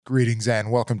Greetings and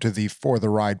welcome to the For the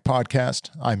Ride podcast.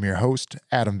 I'm your host,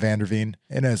 Adam Vanderveen,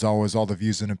 and as always, all the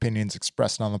views and opinions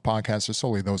expressed on the podcast are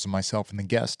solely those of myself and the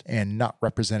guest, and not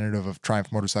representative of Triumph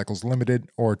Motorcycles Limited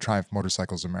or Triumph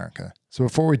Motorcycles America. So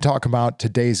before we talk about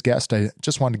today's guest, I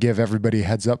just want to give everybody a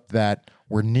heads up that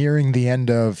we're nearing the end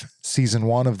of season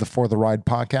 1 of the For the Ride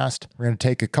podcast. We're going to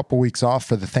take a couple weeks off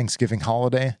for the Thanksgiving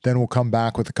holiday. Then we'll come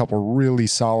back with a couple really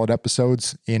solid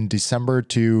episodes in December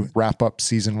to wrap up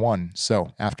season 1.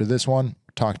 So after this one,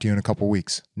 talk to you in a couple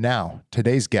weeks. Now,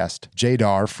 today's guest,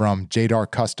 Jadar from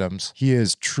Jadar Customs. He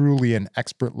is truly an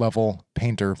expert level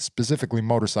painter, specifically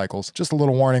motorcycles. Just a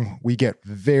little warning, we get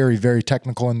very, very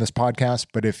technical in this podcast,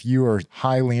 but if you are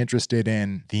highly interested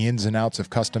in the ins and outs of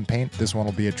custom paint, this one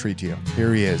will be a treat to you.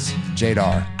 Here he is,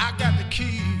 Jadar. I got the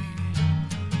key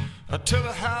to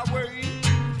the highway.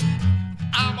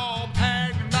 I'm all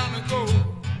packed and bound to go.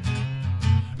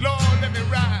 Lord, let me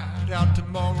ride out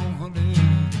tomorrow, honey.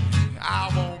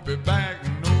 I won't be back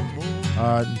no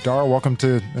more. Dar, welcome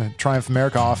to Triumph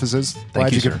America offices.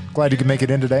 Thank you, sir. Glad you could make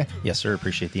it in today. Yes, sir.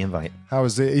 Appreciate the invite. How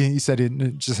was it? You said you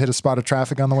just hit a spot of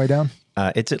traffic on the way down?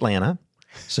 It's Atlanta.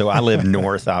 So I live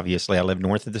north, obviously. I live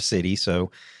north of the city.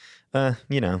 So,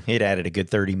 it added a good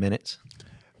 30 minutes.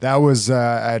 That was,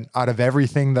 out of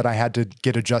everything that I had to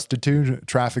get adjusted to,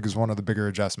 traffic is one of the bigger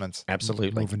adjustments.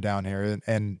 Absolutely. Moving down here.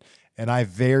 And I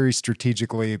very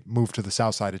strategically moved to the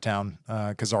south side of town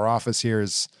because our office here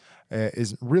is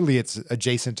really, it's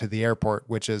adjacent to the airport,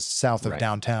 which is south of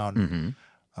downtown.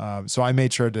 Mm-hmm. So I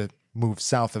made sure to move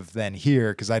south of then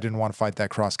here because I didn't want to fight that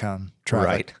cross-town traffic.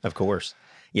 Right, of course.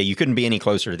 Yeah, you couldn't be any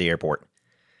closer to the airport.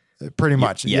 Pretty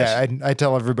much. Yes. Yeah, I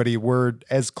tell everybody we're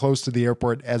as close to the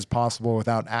airport as possible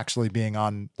without actually being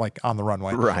on the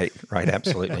runway. Right,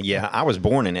 absolutely. Yeah, I was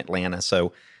born in Atlanta,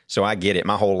 so I get it.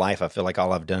 My whole life, I feel like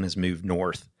all I've done is move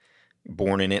north.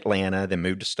 Born in Atlanta, then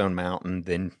moved to Stone Mountain,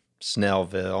 then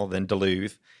Snellville, then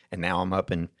Duluth, and now I'm up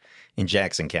in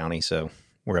Jackson County, so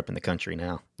we're up in the country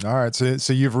now. All right,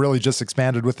 so you've really just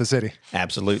expanded with the city.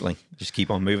 Absolutely. Just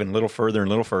keep on moving a little further and a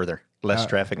little further. Less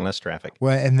traffic and less traffic.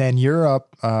 Well, and then you're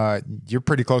up, you're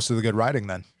pretty close to the good riding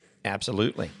then.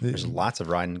 Absolutely. There's lots of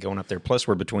riding going up there. Plus,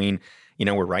 we're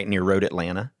right near Road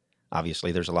Atlanta.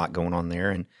 Obviously, there's a lot going on there.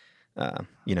 And,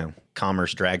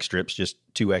 Commerce drag strips just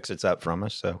 2 exits up from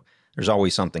us. So there's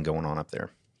always something going on up there.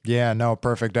 Yeah, no,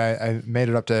 perfect. I made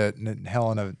it up to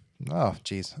Helena,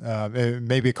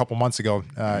 maybe a couple months ago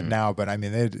now. But, I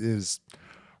mean, it is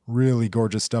really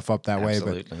gorgeous stuff up that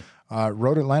Absolutely. way. But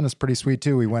Road Atlanta is pretty sweet,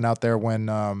 too. We went out there when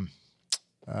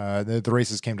the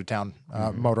races came to town.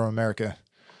 Moto America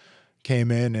came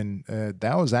in, and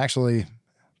that was actually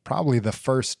probably the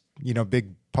first,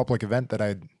 big public event that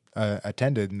I'd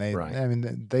attended, and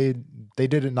they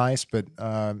did it nice, but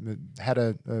had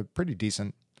a pretty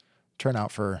decent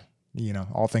turnout for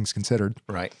all things considered.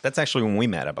 Right. That's actually when we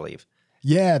met, I believe.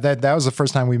 Yeah, that was the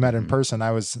first time we met in person.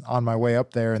 I was on my way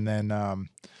up there, and then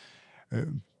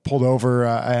pulled over.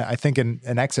 I think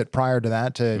an exit prior to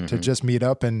that to just meet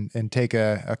up and take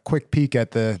a quick peek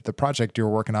at the project you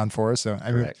were working on for us. So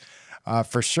I mean,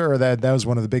 for sure that was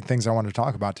one of the big things I wanted to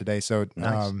talk about today. So.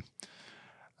 Nice.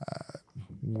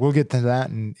 We'll get to that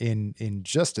in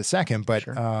just a second, but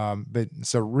Sure.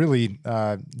 So really,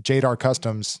 Jadar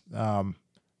Customs,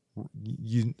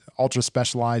 you ultra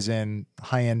specialize in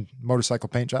high-end motorcycle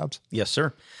paint jobs? Yes,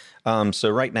 sir. So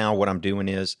right now what I'm doing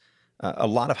is a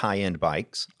lot of high-end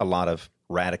bikes, a lot of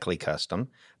radically custom,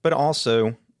 but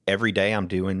also every day I'm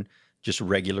doing just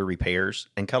regular repairs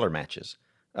and color matches.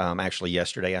 Actually,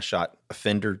 yesterday I shot a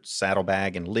fender,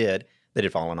 saddlebag, and lid that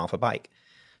had fallen off a bike.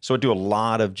 So I do a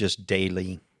lot of just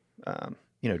daily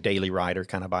rider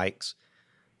kind of bikes.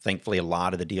 Thankfully, a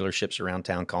lot of the dealerships around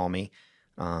town call me,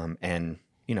 and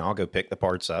I'll go pick the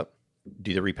parts up,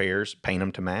 do the repairs, paint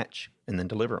them to match, and then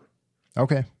deliver them.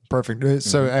 Okay, perfect.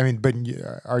 So, I mean, but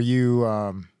are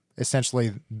you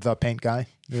essentially the paint guy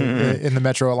in the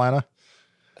Metro Atlanta?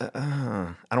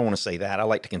 I don't want to say that. I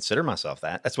like to consider myself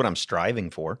that. That's what I'm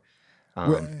striving for.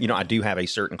 I do have a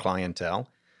certain clientele.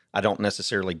 I don't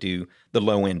necessarily do the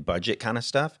low-end budget kind of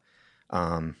stuff.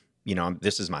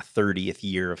 This is my 30th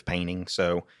year of painting.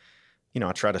 So,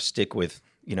 I try to stick with,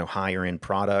 higher-end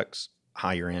products,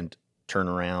 higher-end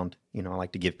turnaround. I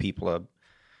like to give people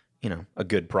a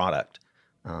good product.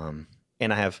 And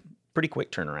I have pretty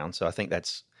quick turnaround. So I think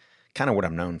that's kind of what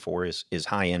I'm known for is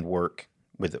high-end work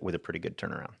with a pretty good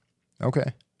turnaround.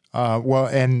 Okay. Well,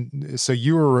 and so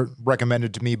you were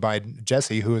recommended to me by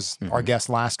Jesse, who was our guest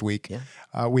last week.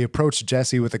 Yeah. We approached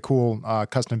Jesse with a cool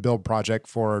custom build project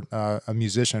for a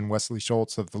musician, Wesley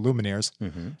Schultz of the Lumineers,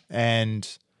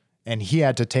 and he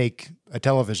had to take a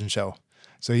television show.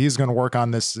 So he's going to work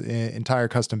on this entire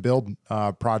custom build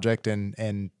project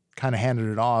and kind of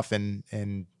handed it off.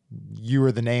 And you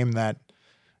were the name that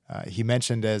he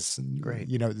mentioned as, Great.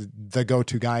 the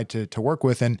go-to guy to work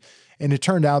with. And it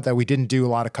turned out that we didn't do a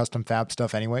lot of custom fab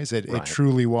stuff anyways. It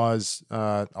truly was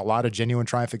a lot of genuine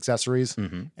Triumph accessories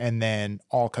and then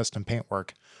all custom paint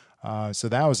work. So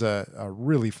that was a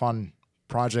really fun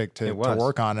project to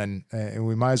work on, and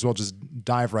we might as well just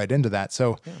dive right into that.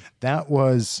 So that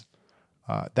was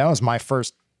my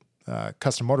first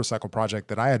custom motorcycle project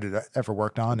that I had ever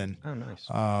worked on, and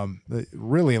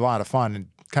really a lot of fun, and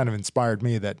kind of inspired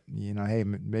me that, hey,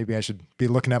 maybe I should be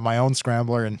looking at my own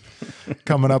scrambler and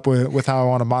coming up with how I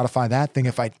want to modify that thing.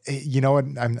 If I,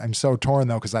 I'm so torn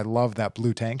though, because I love that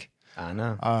blue tank. I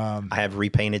know. I have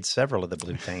repainted several of the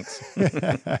blue tanks.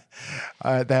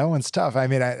 That one's tough. I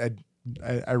mean,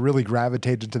 I really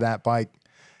gravitated to that bike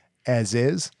as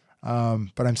is,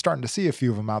 but I'm starting to see a few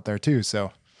of them out there too.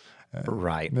 So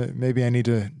maybe I need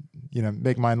to,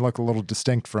 make mine look a little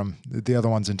distinct from the other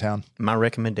ones in town. My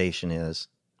recommendation is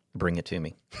bring it to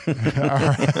me.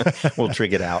 We'll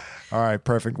trig it out. All right,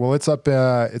 perfect. Well, it's up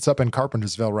in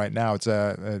Carpentersville right now. It's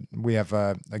we have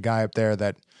a guy up there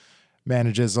that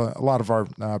manages a lot of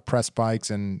our press bikes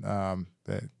and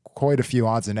quite a few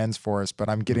odds and ends for us, but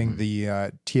I'm getting the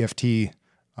TFT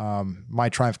My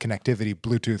Triumph Connectivity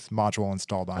Bluetooth module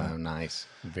installed on it. Oh, nice.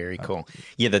 Very cool.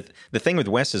 Yeah, the thing with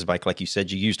Wes's bike, like you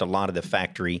said, you used a lot of the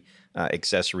factory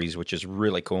accessories, which is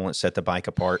really cool, and it set the bike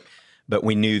apart. But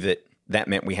we knew that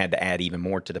meant we had to add even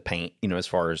more to the paint, as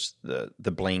far as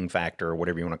the bling factor or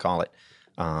whatever you want to call it.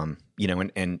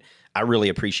 And I really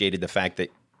appreciated the fact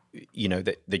that,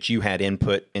 that you had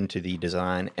input into the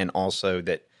design, and also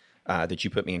that you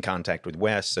put me in contact with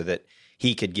Wes so that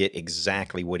he could get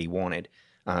exactly what he wanted.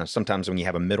 Sometimes when you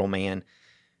have a middleman,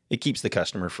 it keeps the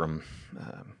customer from,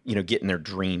 getting their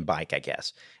dream bike, I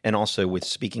guess. And also with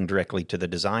speaking directly to the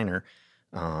designer,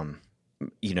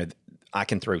 I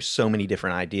can throw so many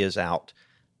different ideas out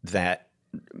that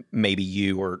maybe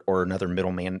you or another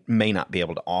middleman may not be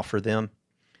able to offer them.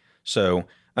 So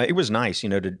it was nice,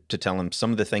 to tell him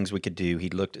some of the things we could do. He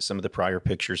looked at some of the prior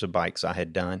pictures of bikes I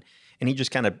had done, and he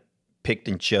just kind of picked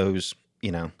and chose,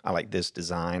 I like this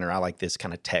design, or I like this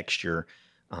kind of texture.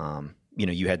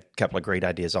 You had a couple of great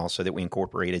ideas also that we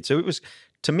incorporated. So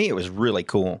to me, it was really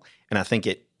cool. And I think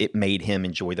it made him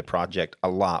enjoy the project a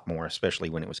lot more, especially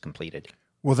when it was completed.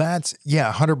 Well,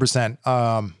 100%.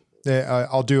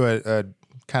 I'll do a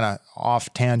kind of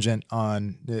off tangent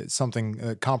on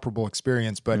something comparable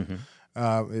experience, but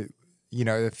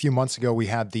a few months ago we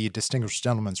had the Distinguished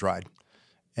Gentleman's Ride,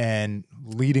 and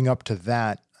leading up to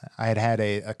that, I had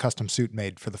a custom suit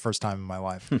made for the first time in my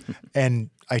life, and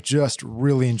I just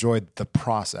really enjoyed the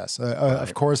process.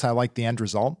 Of course, I like the end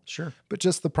result, sure, but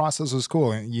just the process was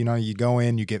cool. And, you go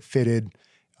in, you get fitted,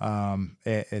 and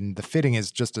the fitting is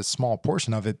just a small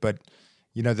portion of it, but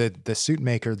the suit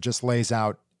maker just lays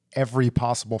out every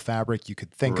possible fabric you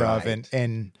could think of,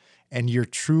 and you're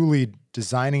truly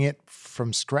designing it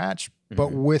from scratch,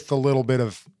 but with a little bit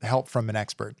of help from an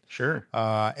expert. Sure.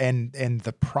 And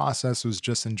the process was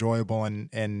just enjoyable.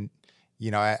 And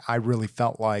I really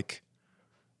felt like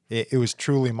it was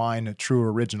truly mine, a true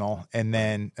original. And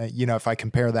then, if I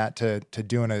compare that to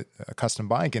doing a custom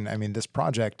bike, and I mean, this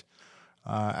project,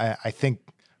 I think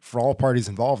for all parties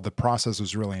involved, the process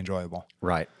was really enjoyable.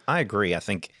 Right. I agree. I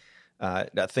think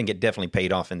it definitely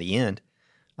paid off in the end.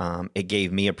 It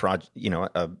gave me a product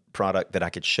that I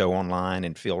could show online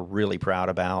and feel really proud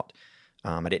about.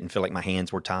 I didn't feel like my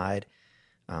hands were tied.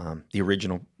 The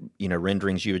original,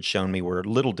 renderings you had shown me were a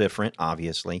little different,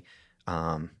 obviously.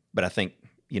 But I think,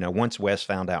 once Wes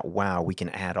found out, wow, we can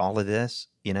add all of this,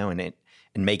 and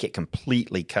make it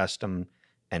completely custom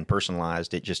and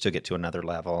personalized, it just took it to another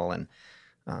level. And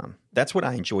that's what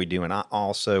I enjoy doing.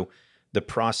 The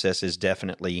process is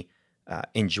definitely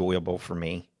enjoyable for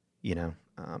me.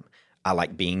 I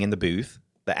like being in the booth.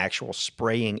 The actual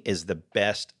spraying is the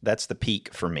best. That's the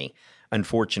peak for me.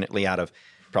 Unfortunately, out of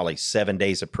probably 7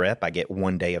 days of prep, I get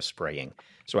 1 day of spraying.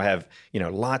 So I have,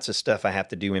 lots of stuff I have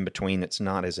to do in between that's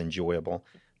not as enjoyable.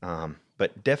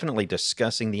 But definitely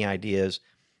discussing the ideas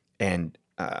and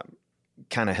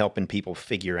kind of helping people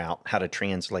figure out how to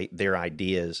translate their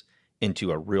ideas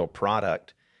into a real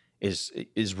product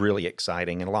is really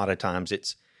exciting. And a lot of times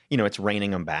it's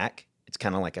reining them back. It's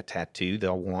kind of like a tattoo.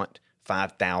 They'll want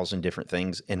 5,000 different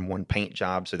things in one paint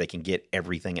job so they can get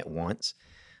everything at once.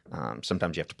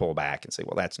 Sometimes you have to pull back and say,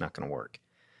 well, that's not going to work.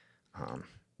 And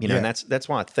that's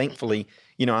why, thankfully,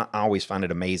 I always find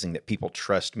it amazing that people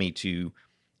trust me to,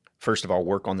 first of all,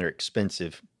 work on their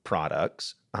expensive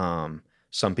products.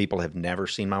 Some people have never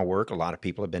seen my work. A lot of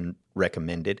people have been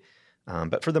recommended.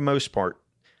 But for the most part,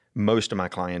 most of my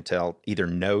clientele either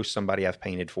know somebody I've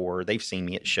painted for, or they've seen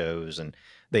me at shows, and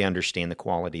they understand the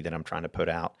quality that I'm trying to put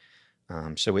out.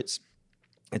 So it's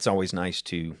always nice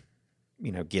to,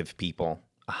 give people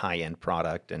a high-end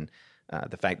product, and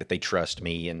the fact that they trust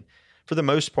me. And for the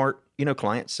most part,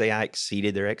 clients say I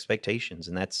exceeded their expectations,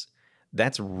 and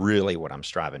that's really what I'm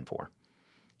striving for.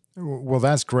 Well,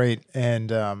 that's great. And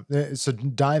so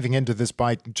diving into this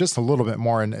bike just a little bit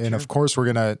more, and Sure. of course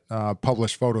we're going to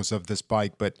publish photos of this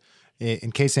bike, but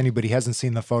in case anybody hasn't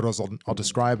seen the photos, I'll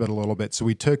describe it a little bit. So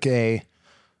we took a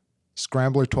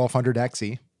Scrambler 1200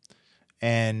 XE,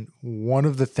 and one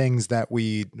of the things that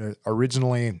we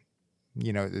originally,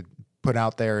 put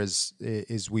out there is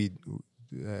we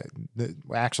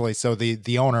actually, so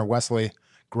the owner, Wesley,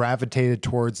 gravitated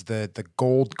towards the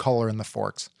gold color in the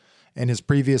forks. And his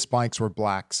previous bikes were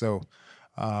black. So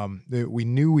we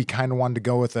knew we kind of wanted to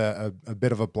go with a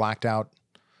bit of a blacked out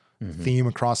theme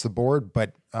across the board,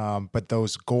 but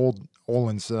those gold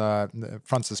Öhlins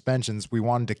front suspensions, we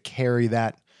wanted to carry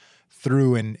that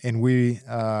through, and we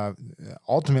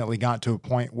ultimately got to a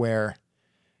point where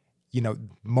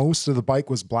most of the bike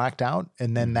was blacked out,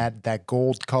 and then that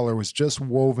gold color was just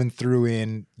woven through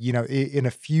in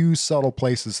a few subtle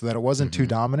places, so that it wasn't too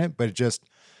dominant, but it just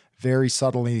very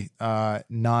subtly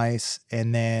nice.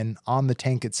 And then on the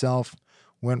tank itself,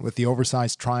 went with the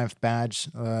oversized Triumph badge.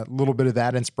 A little bit of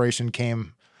that inspiration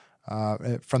came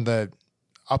from the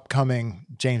upcoming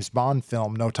James Bond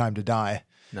film, No Time to Die.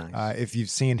 Nice. If you've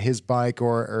seen his bike,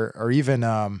 or even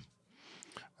a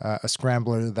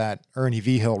scrambler that Ernie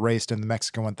Vigil raced in the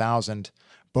Mexican 1000,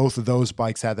 both of those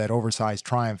bikes had that oversized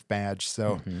Triumph badge.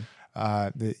 So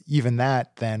even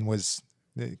that then was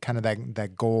kind of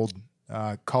that gold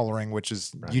coloring, which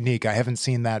is unique. I haven't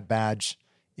seen that badge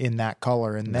in that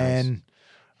color. And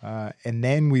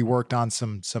then we worked on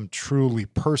some truly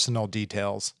personal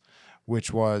details,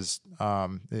 which was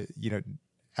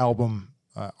album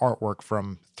artwork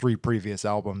from 3 previous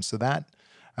albums. So that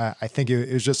I think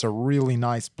it was just a really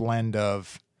nice blend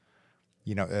of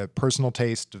a personal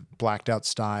taste, blacked out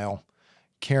style,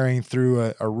 carrying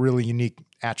through a really unique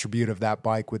attribute of that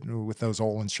bike with those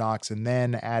Öhlins shocks, and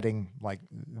then adding like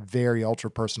very ultra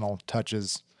personal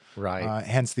touches. Right.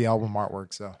 Hence the album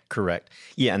artwork. So correct.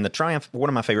 Yeah. And the Triumph, one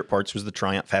of my favorite parts was the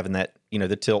Triumph having that,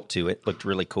 the tilt to it. Looked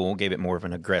really cool. Gave it more of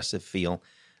an aggressive feel.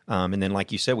 And then,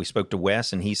 like you said, we spoke to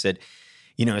Wes, and he said,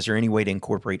 is there any way to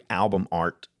incorporate album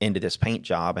art into this paint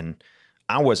job? And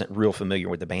I wasn't real familiar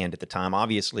with the band at the time.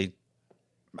 Obviously,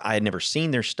 I had never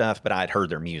seen their stuff, but I had heard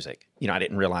their music. I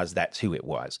didn't realize that's who it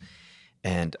was.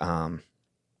 And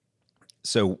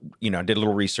so, I did a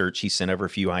little research. He sent over a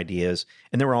few ideas,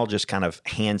 and they were all just kind of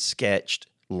hand-sketched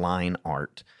line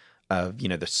art of,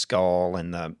 the skull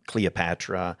and the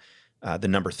Cleopatra, the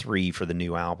number 3 for the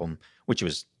new album,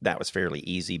 that was fairly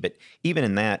easy. But even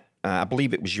in that, I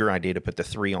believe it was your idea to put the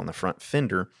 3 on the front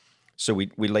fender. So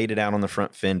we laid it out on the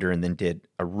front fender and then did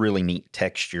a really neat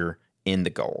texture in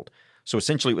the gold. So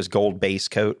essentially it was gold base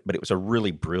coat, but it was a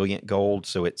really brilliant gold.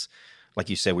 So it's, like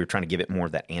you said, we were trying to give it more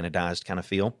of that anodized kind of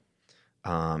feel.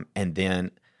 And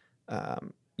then,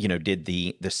 did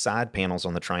the side panels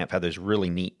on the Triumph have those really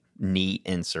neat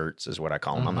inserts is what I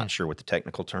call them. I'm not sure what the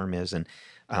technical term is. And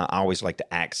I always like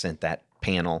to accent that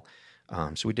panel.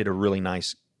 So we did a really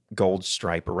nice gold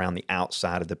stripe around the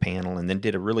outside of the panel, and then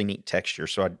did a really neat texture.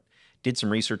 So I did some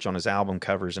research on his album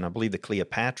covers, and I believe the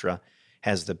Cleopatra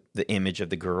has the image of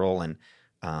the girl, and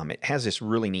it has this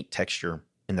really neat texture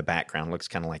in the background. It looks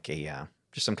kind of like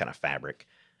just some kind of fabric,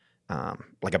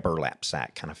 like a burlap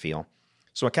sack kind of feel.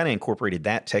 So I kind of incorporated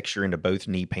that texture into both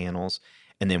knee panels,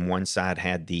 and then one side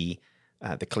had the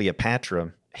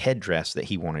Cleopatra headdress that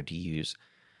he wanted to use.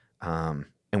 And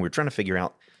we're trying to figure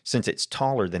out, since it's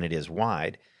taller than it is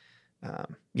wide,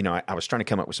 I was trying to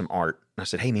come up with some art. And I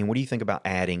said, hey, man, what do you think about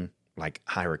adding like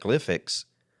hieroglyphics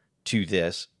to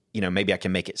this? Maybe I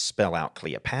can make it spell out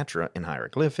Cleopatra in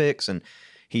hieroglyphics. And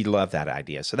he loved that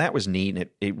idea. So that was neat. And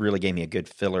it really gave me a good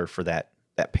filler for that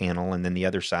panel. And then the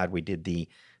other side, we did the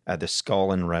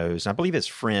skull and rose. I believe his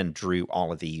friend drew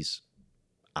all of these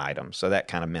items. So that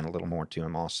kind of meant a little more to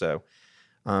him also.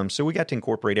 So we got to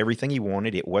incorporate everything he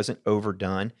wanted. It wasn't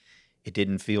overdone. It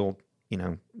didn't feel,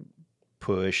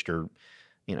 pushed or,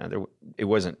 it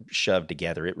wasn't shoved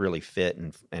together. It really fit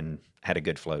and had a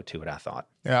good flow to it, I thought.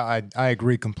 Yeah, I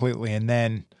agree completely. And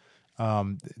then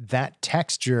that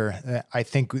texture, I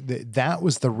think that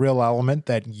was the real element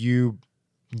that you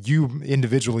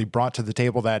individually brought to the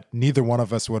table that neither one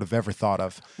of us would have ever thought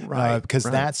of. Right. Because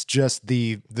that's just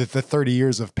the 30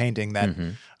 years of painting that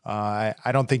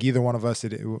I don't think either one of us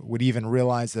would even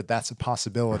realize that that's a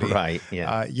possibility. Right.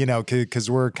 Yeah. Because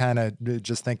we're kind of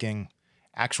just thinking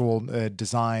actual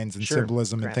designs and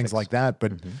symbolism and things like that.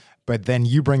 But then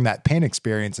you bring that paint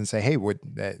experience and say, hey,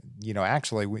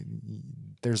 actually,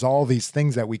 there's all these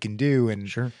things that we can do,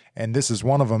 and this is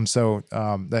one of them. So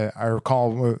I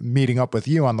recall meeting up with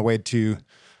you on the way to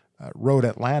Road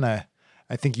Atlanta.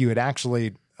 I think you had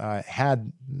actually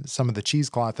had some of the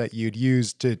cheesecloth that you'd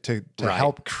used to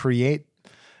help create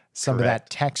some of that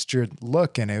textured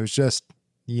look, and it was just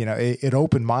it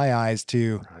opened my eyes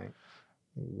to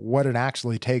what it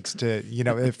actually takes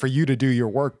to for you to do your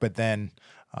work, but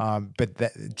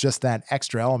just that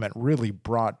extra element really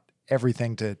brought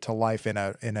everything to life in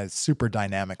a super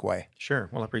dynamic way. Sure.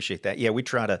 Well, I appreciate that. Yeah, we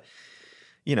try to,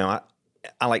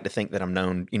 I like to think that I'm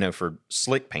known, for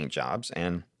slick paint jobs,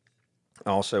 and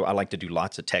also I like to do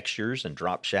lots of textures and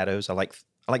drop shadows. I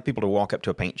like people to walk up to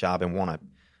a paint job and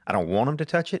I don't want them to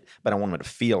touch it, but I want them to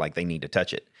feel like they need to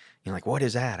touch it. Like, what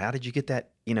is that? How did you get that?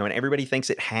 And everybody thinks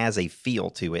it has a feel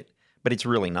to it, but it's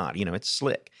really not. It's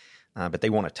slick, but they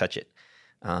want to touch it.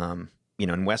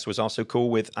 And Wes was also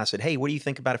cool with, I said, hey, what do you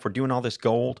think about if we're doing all this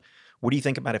gold? What do you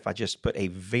think about if I just put a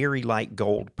very light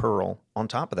gold pearl on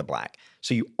top of the black?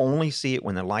 So you only see it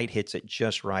when the light hits it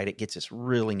just right. It gets this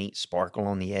really neat sparkle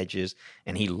on the edges,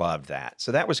 and he loved that.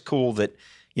 So that was cool that,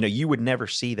 you would never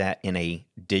see that in a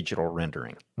digital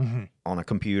rendering on a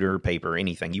computer, paper,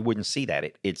 anything. You wouldn't see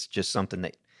that. It's just something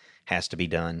that has to be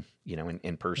done,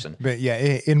 in person. But yeah,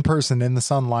 in person, in the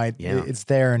sunlight, it's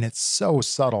there, and it's so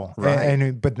subtle.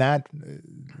 Right. But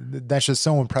that's just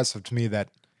so impressive to me that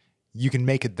you can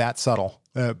make it that subtle,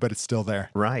 but it's still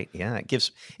there. Right. Yeah. It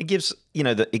gives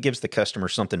the customer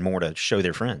something more to show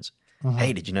their friends.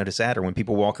 Hey, did you notice that? Or when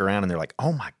people walk around and they're like,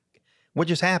 oh my, what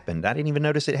just happened? I didn't even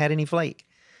notice it had any flake.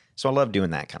 So I love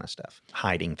doing that kind of stuff,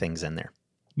 hiding things in there.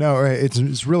 No,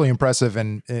 it's really impressive.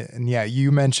 And yeah,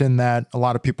 you mentioned that a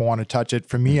lot of people want to touch it.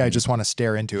 For me, I just want to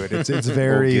stare into it. It's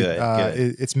very,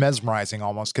 good. It's mesmerizing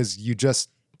almost, because you just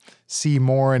see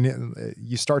more, and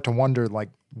you start to wonder, like,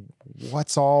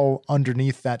 what's all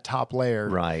underneath that top layer?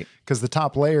 Right. Because the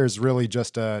top layer is really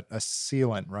just a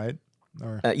sealant, right?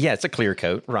 Yeah, it's a clear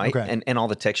coat, right? Okay. And all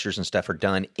the textures and stuff are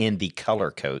done in the color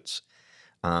coats.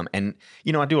 And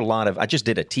I just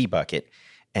did a tea bucket,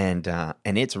 and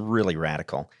it's really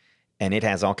radical, and it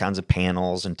has all kinds of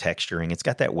panels and texturing. It's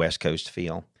got that West Coast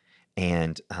feel.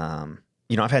 And,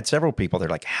 I've had several people, they're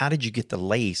like, how did you get the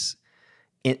lace?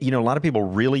 A lot of people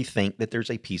really think that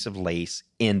there's a piece of lace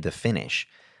in the finish,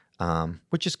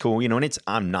 which is cool, and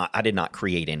I did not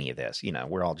create any of this.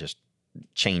 We're all just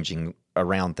changing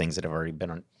around things that have already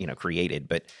been, created.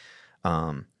 But,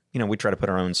 we try to put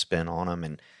our own spin on them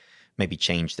and maybe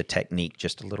change the technique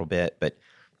just a little bit. But,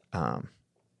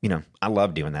 I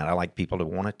love doing that. I like people to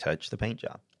want to touch the paint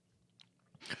job.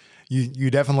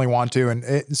 You definitely want to.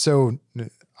 And so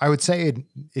I would say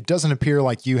it doesn't appear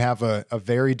like you have a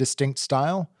very distinct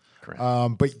style.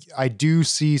 Correct. But I do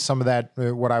see some of that,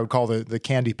 what I would call the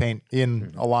candy paint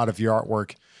in a lot of your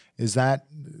artwork. Is that,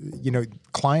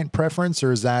 client preference,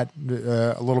 or is that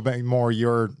a little bit more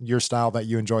your style that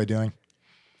you enjoy doing?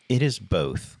 It is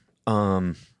both.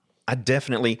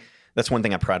 That's one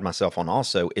thing I pride myself on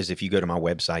also, is if you go to my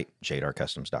website,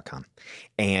 jadarcustoms.com,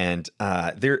 and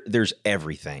there's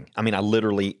everything. I mean,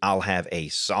 I'll have a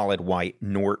solid white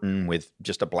Norton with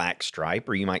just a black stripe,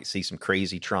 or you might see some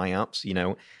crazy Triumphs.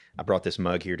 I brought this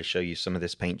mug here to show you some of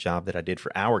this paint job that I did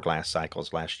for Hourglass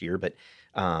Cycles last year. But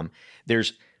I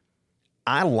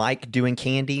like doing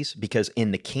candies, because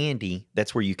in the candy,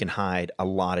 that's where you can hide a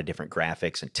lot of different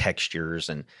graphics and textures,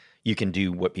 and you can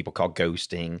do what people call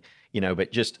ghosting,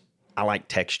 but just, I like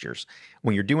textures.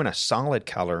 When you're doing a solid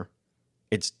color,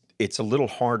 it's a little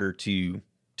harder to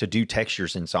do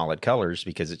textures in solid colors,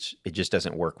 because it just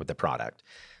doesn't work with the product.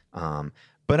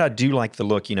 But I do like the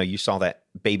look. You saw that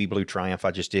baby blue Triumph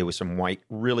I just did with some white,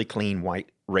 really clean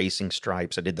white racing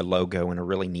stripes. I did the logo in a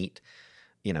really neat,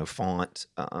 font,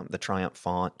 the Triumph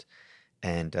font.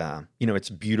 And, it's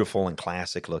beautiful and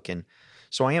classic looking.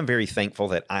 So I am very thankful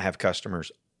that I have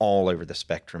customers all over the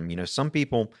spectrum. Some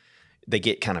people, they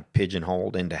get kind of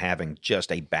pigeonholed into having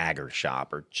just a bagger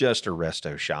shop or just a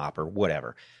resto shop or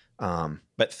whatever.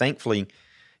 But thankfully,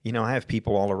 I have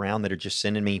people all around that are just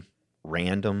sending me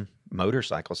random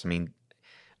motorcycles. I mean,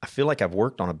 I feel like I've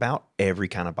worked on about every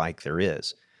kind of bike there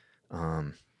is.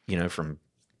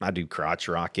 I do crotch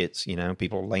rockets,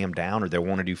 people lay them down, or they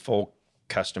want to do full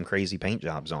custom crazy paint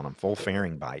jobs on them, full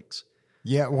fairing bikes.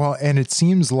 Yeah, well, and it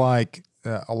seems like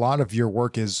a lot of your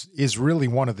work is really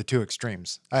one of the two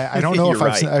extremes. I don't know if You're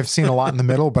right. I've seen a lot in the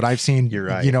middle, but I've seen, You're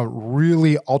right.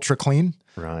 really ultra clean.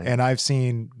 Right. And I've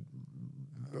seen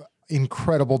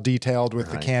incredible detailed with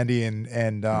the Right. candy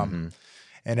and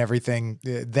everything,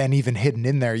 then even hidden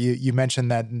in there. You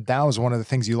mentioned that was one of the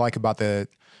things you like about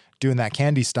doing that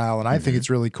candy style. And I think it's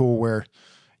really cool where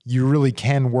you really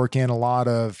can work in a lot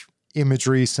of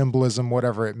imagery, symbolism,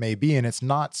 whatever it may be. And it's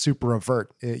not super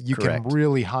overt. You Correct. can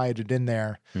really hide it in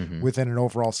there within an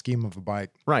overall scheme of a bike.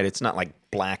 Right. It's not like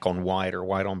black on white or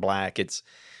white on black. It's,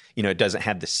 it doesn't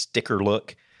have the sticker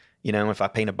look. If I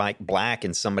paint a bike black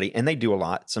and they do a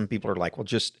lot, some people are like, well,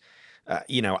 just,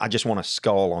 I just want a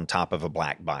skull on top of a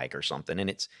black bike or something.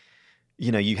 And it's,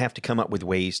 you have to come up with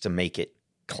ways to make it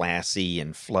classy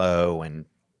and flow and,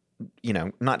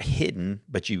 not hidden,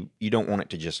 but you don't want it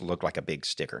to just look like a big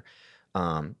sticker.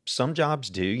 Some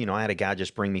jobs do. I had a guy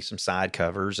just bring me some side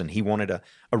covers, and he wanted a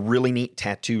really neat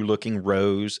tattoo looking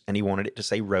rose, and he wanted it to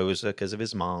say Rosa because of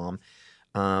his mom.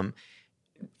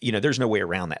 There's no way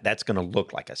around that. That's going to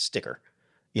look like a sticker,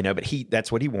 but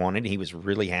that's what he wanted. He was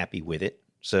really happy with it.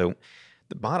 So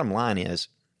the bottom line is,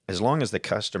 as long as the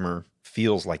customer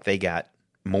feels like they got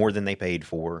more than they paid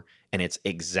for and it's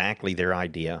exactly their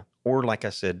idea, or like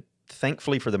I said,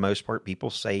 thankfully for the most part, people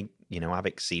say, I've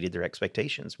exceeded their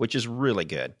expectations, which is really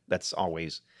good. That's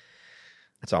always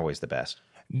the best.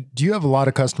 Do you have a lot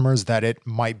of customers that it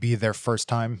might be their first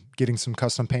time getting some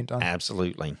custom paint done?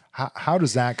 Absolutely. How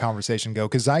does that conversation go?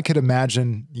 Because I could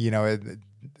imagine,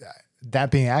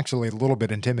 that being actually a little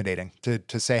bit intimidating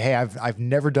to say, hey, I've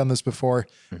never done this before.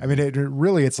 I mean,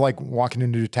 it's like walking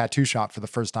into a tattoo shop for the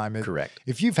first time. Correct.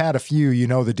 If you've had a few, you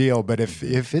know the deal. But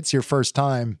if it's your first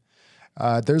time,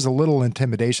 there's a little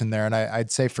intimidation there. And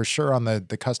I'd say for sure on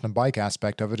the custom bike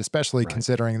aspect of it, especially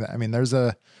considering that, there's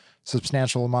a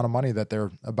substantial amount of money that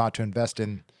they're about to invest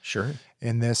in. Sure.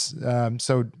 In this.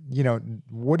 So,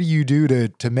 what do you do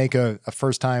to make a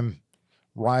first time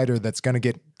rider that's going to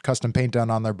get custom paint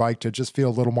done on their bike to just feel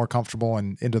a little more comfortable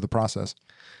and into the process?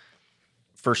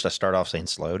 First, I start off saying,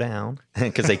 slow down,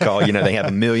 because they call, they have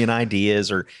a million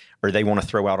ideas or they want to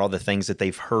throw out all the things that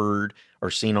they've heard or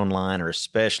seen online, or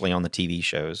especially on the TV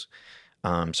shows.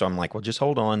 So I'm like, well, just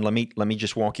hold on. Let me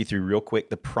just walk you through real quick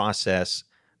the process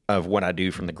of what I do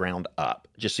from the ground up,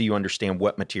 just so you understand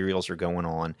what materials are going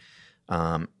on.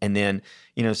 And then,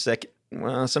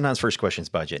 sometimes first question is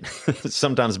budget.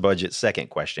 Sometimes budget,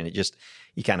 second question. It just,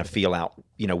 you kind of feel out,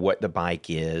 what the bike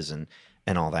is and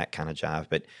all that kind of jive.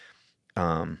 But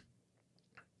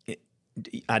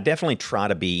I definitely try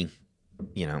to be,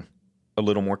 a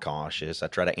little more cautious. I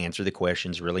try to answer the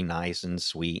questions really nice and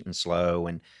sweet and slow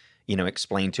and,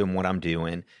 explain to them what I'm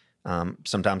doing.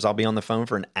 Sometimes I'll be on the phone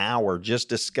for an hour just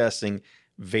discussing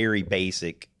very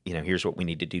basic, here's what we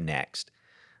need to do next.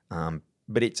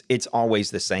 But it's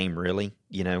always the same, really.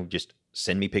 Just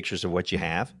send me pictures of what you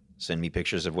have. Send me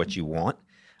pictures of what you want.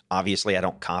 Obviously, I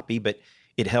don't copy, but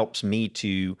it helps me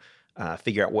to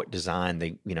figure out what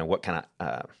design what kind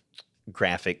of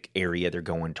graphic area they're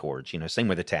going towards. Same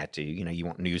with a tattoo. You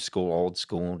want new school, old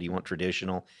school. Do you want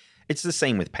traditional? It's the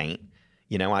same with paint.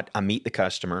 I meet the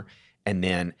customer, and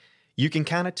then you can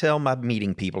kind of tell by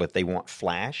meeting people if they want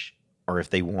flash or if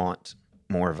they want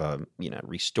more of a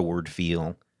restored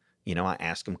feel. I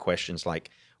ask them questions like,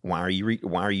 why are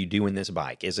you doing this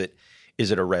bike? Is it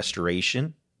a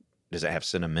restoration? Does it have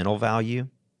sentimental value?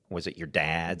 Was it your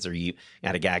dad's? Or I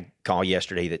had a guy call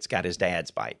yesterday that's got his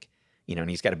dad's bike, and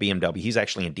he's got a BMW. He's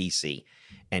actually in DC,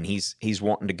 and he's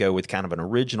wanting to go with kind of an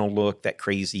original look, that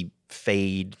crazy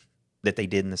fade that they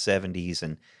did in the 70s.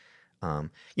 And,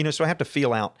 so I have to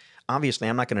feel out. Obviously,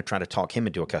 I'm not going to try to talk him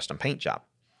into a custom paint job.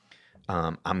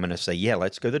 I'm going to say, yeah,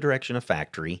 let's go the direction of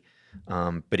factory.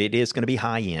 But it is going to be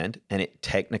high end, and it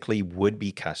technically would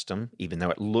be custom, even though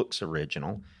it looks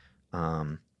original.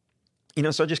 So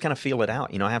I just kind of feel it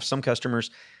out. I have some customers.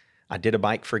 I did a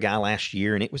bike for a guy last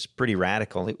year, and it was pretty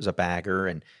radical. It was a bagger,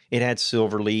 and it had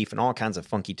silver leaf and all kinds of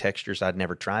funky textures I'd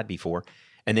never tried before.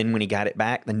 And then when he got it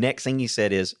back, the next thing he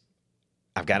said is,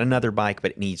 I've got another bike,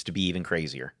 but it needs to be even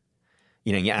crazier.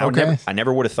 I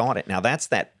never would have thought it. Now that's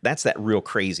that real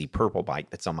crazy purple bike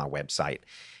that's on my website.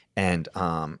 And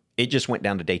it just went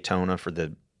down to Daytona for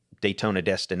the Daytona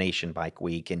Destination Bike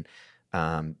Week. And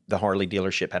the Harley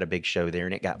dealership had a big show there,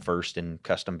 and it got first in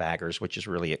custom baggers, which is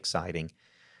really exciting.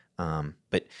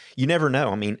 But you never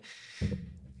know.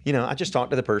 I just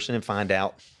talk to the person and find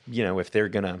out, if they're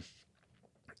going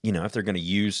to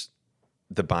use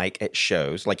the bike at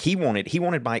shows. Like he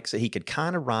wanted bikes that he could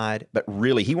kind of ride, but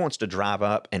really he wants to drive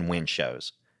up and win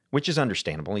shows, which is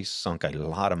understandable. He's sunk a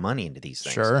lot of money into these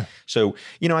things. Sure. So,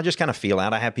 I just kind of feel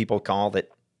out. I have people call that,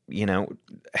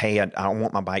 hey, I don't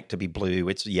want my bike to be blue.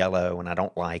 It's yellow and I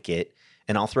don't like it.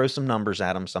 And I'll throw some numbers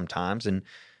at them sometimes. And,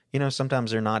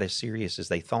 sometimes they're not as serious as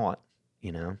they thought,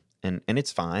 and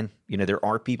it's fine. There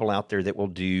are people out there that will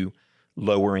do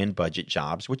lower end budget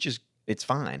jobs, it's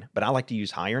fine. But I like to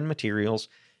use higher end materials,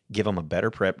 give them a better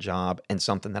prep job and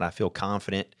something that I feel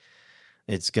confident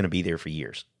it's going to be there for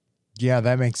years. Yeah,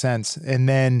 that makes sense. And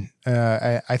then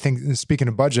I think, speaking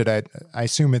of budget, I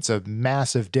assume it's a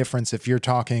massive difference if you're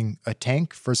talking a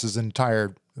tank versus an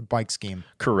entire bike scheme.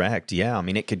 Correct. Yeah. I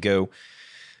mean, it could go,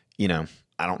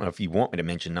 I don't know if you want me to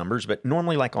mention numbers, but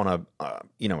normally like on a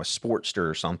Sportster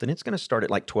or something, it's going to start at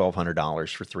like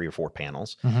 $1,200 for 3 or 4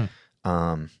 panels,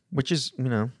 which is,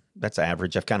 that's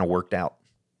average. I've kind of worked out,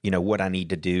 what I need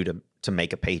to do to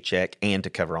make a paycheck and to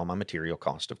cover all my material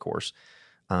cost, of course.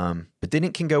 But then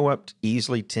it can go up to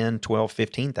easily 10, 12,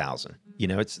 15,000.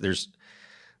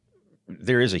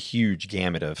 There is a huge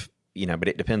gamut of, but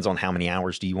it depends on how many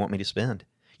hours do you want me to spend.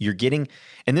 You're getting,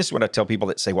 and this is what I tell people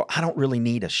that say, well, I don't really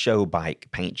need a show bike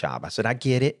paint job. I said, I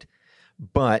get it,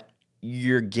 but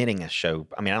you're getting a show.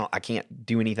 I mean, I can't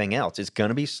do anything else. It's going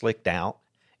to be slicked out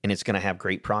and it's going to have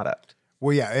great product.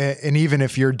 Well, yeah. And even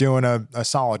if you're doing a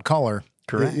solid color,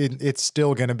 correct, it's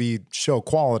still going to be show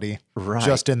quality, right,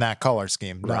 just in that color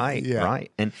scheme. Right. Yeah.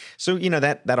 Right. And so,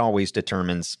 that always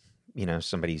determines,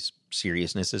 somebody's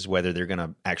seriousness is whether they're going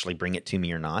to actually bring it to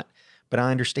me or not. But I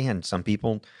understand some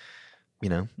people,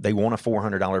 they want a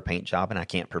 $400 paint job and I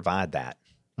can't provide that,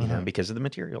 because of the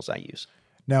materials I use.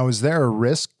 Now, is there a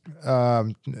risk,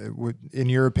 in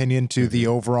your opinion, to the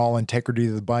overall integrity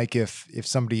of the bike if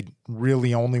somebody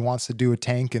really only wants to do a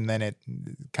tank and then it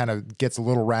kind of gets a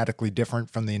little radically different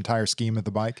from the entire scheme of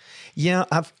the bike? Yeah,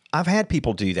 I've had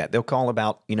people do that. They'll call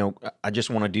about, I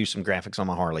just want to do some graphics on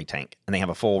my Harley tank, and they have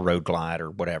a full Road Glide or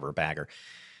whatever bagger.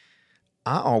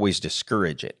 I always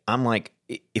discourage it. I'm like,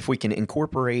 if we can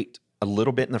incorporate a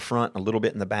little bit in the front, a little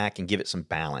bit in the back, and give it some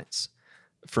balance.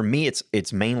 For me,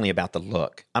 it's mainly about the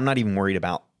look. I'm not even worried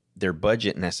about their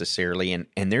budget necessarily. And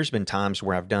there's been times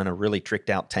where I've done a really tricked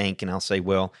out tank and I'll say,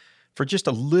 well, for just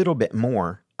a little bit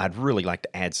more, I'd really like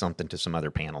to add something to some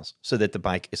other panels so that the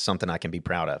bike is something I can be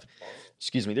proud of.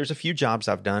 Excuse me. There's a few jobs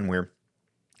I've done where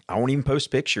I won't even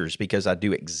post pictures because I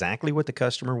do exactly what the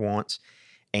customer wants.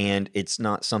 And it's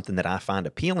not something that I find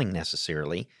appealing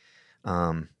necessarily.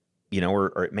 Or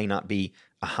it may not be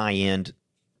a high-end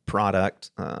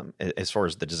product as far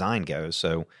as the design goes.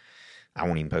 So I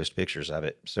won't even post pictures of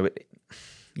it. So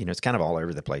it's kind of all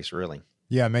over the place, really.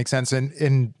 Yeah, it makes sense.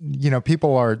 And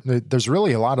there's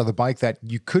really a lot of the bike that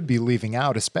you could be leaving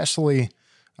out, especially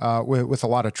with a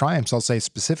lot of Triumphs. I'll say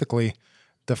specifically,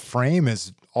 the frame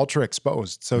is ultra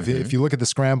exposed. So if you look at the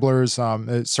Scramblers,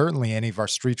 certainly any of our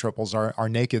street triples, our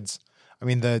nakeds, I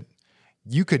mean,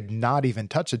 you could not even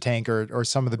touch a tank or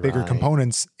some of the bigger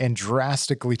components and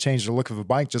drastically change the look of a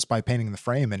bike just by painting the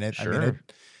frame. And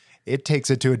it takes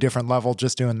it to a different level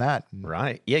just doing that.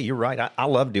 Right. Yeah, you're right. I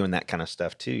love doing that kind of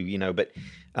stuff too, but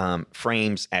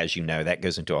frames, as you know, that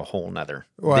goes into a whole nother.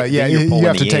 Well, yeah, you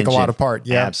have to take a lot apart.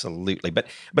 Yeah, absolutely. But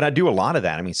I do a lot of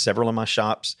that. I mean, several of my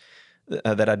shops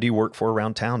that I do work for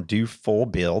around town do full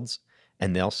builds,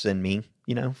 and they'll send me,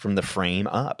 from the frame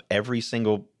up, every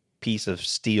single piece of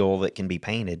steel that can be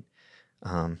painted.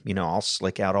 I'll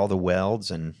slick out all the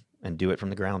welds and do it from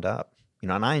the ground up,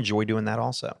 and I enjoy doing that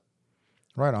also.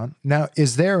 Right on. Now,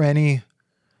 is there anything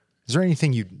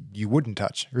you wouldn't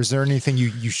touch, or is there anything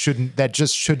you shouldn't, that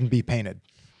just shouldn't be painted?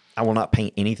 I will not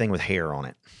paint anything with hair on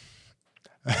it.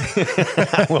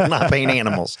 I will not paint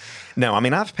animals. No, I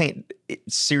mean, I've painted,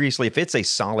 seriously, if it's a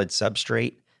solid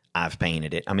substrate, I've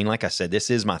painted it. I mean, like I said, this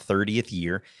is my 30th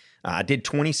year. I did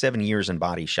 27 years in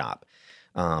body shop.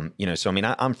 So, I mean,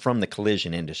 I'm from the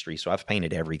collision industry, so I've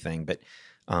painted everything. But,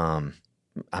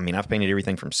 I've painted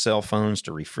everything from cell phones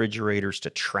to refrigerators to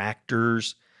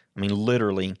tractors. I mean,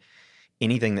 literally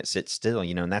anything that sits still,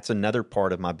 and that's another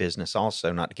part of my business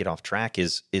also, not to get off track,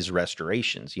 is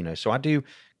restorations, So I do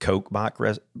Coke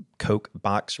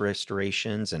box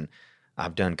restorations, and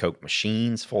I've done Coke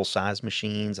machines, full-size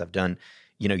machines. I've done,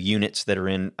 units that are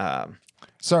in...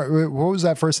 Sorry, what was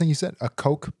that first thing you said? A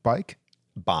Coke bike?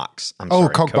 Box.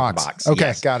 Coke box. Okay,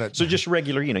 yes. Got it. So just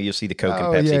regular, you'll see the Coke and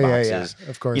Pepsi boxes. Yeah,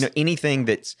 of course. Anything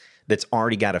that's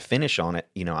already got a finish on it,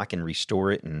 I can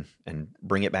restore it and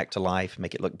bring it back to life,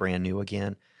 make it look brand new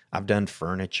again. I've done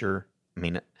furniture. I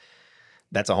mean,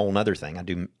 that's a whole nother thing. I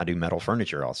do metal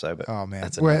furniture also, but oh man,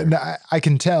 I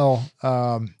can tell.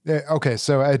 Okay,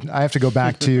 so I have to go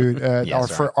back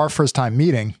to our first time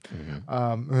meeting.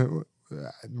 Mm-hmm.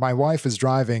 My wife is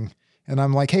driving, and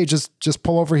I'm like, "Hey, just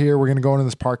pull over here. We're going to go into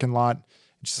this parking lot."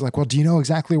 She's like, well, do you know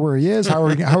exactly where he is? How are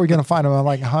we going to find him? I'm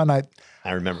like, hon, I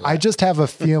remember. I just have a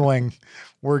feeling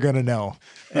we're going to know.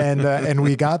 And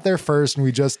we got there first and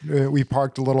we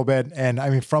parked a little bit. And I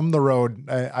mean, from the road,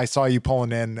 I saw you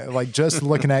pulling in, like just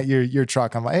looking at your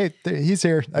truck. I'm like, hey, he's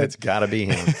here. It's gotta be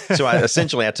him. So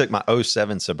I took my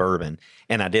 07 Suburban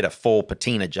and I did a full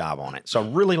patina job on it. So I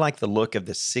really like the look of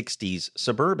the 60s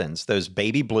Suburbans, those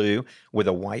baby blue with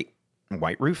a white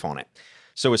roof on it.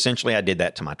 So essentially I did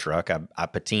that to my truck. I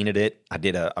patinaed it. I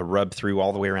did a rub through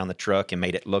all the way around the truck and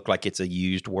made it look like it's a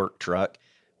used work truck.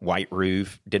 White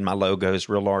roof, did my logos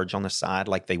real large on the side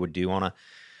like they would do on a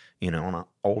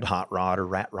old hot rod or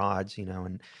rat rods,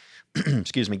 and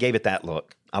excuse me, gave it that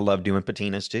look. I love doing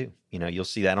patinas too. You'll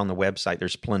see that on the website.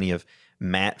 There's plenty of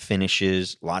matte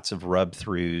finishes, lots of rub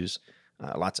throughs,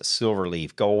 lots of silver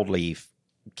leaf, gold leaf,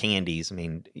 candies. I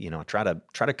mean, I try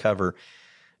to cover,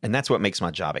 and that's what makes my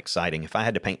job exciting. If I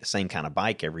had to paint the same kind of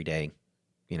bike every day,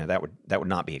 that would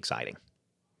not be exciting.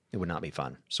 It would not be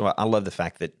fun. So I love the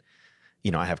fact that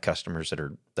I have customers that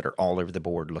are all over the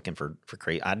board looking for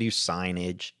create. I do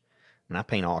signage, and I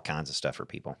paint all kinds of stuff for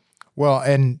people. Well,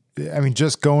 and I mean,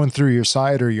 just going through your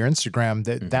site or your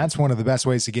Instagram, that's one of the best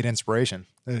ways to get inspiration.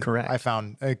 Correct. I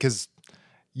found because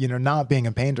not being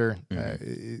a painter,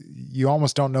 you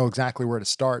almost don't know exactly where to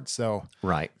start. So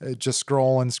right, just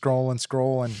scroll, and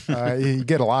you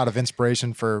get a lot of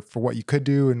inspiration for what you could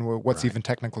do and what's even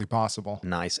technically possible.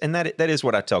 Nice, and that is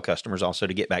what I tell customers also,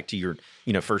 to get back to your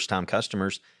first time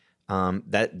customers.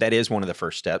 That is one of the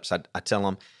first steps. I tell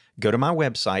them, go to my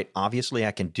website. Obviously,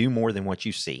 I can do more than what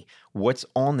you see. What's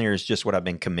on there is just what I've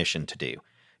been commissioned to do.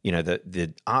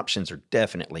 The options are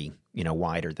definitely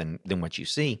wider than what you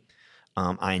see.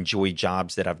 I enjoy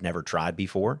jobs that I've never tried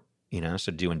before,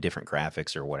 so doing different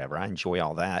graphics or whatever. I enjoy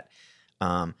all that.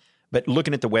 But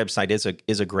looking at the website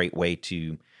is a great way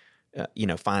to,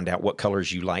 find out what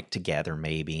colors you like together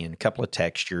maybe, and a couple of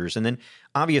textures. And then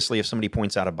obviously if somebody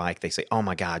points out a bike, they say, oh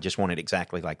my God, I just want it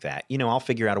exactly like that. I'll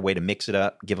figure out a way to mix it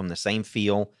up, give them the same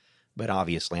feel, but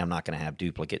obviously I'm not going to have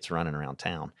duplicates running around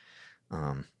town.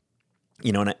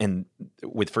 And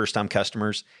with first-time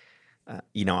customers, I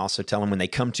also tell them when they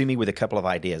come to me with a couple of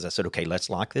ideas, I said, okay, let's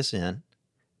lock this in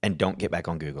and don't get back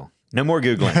on Google. No more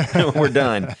Googling. We're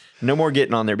done. No more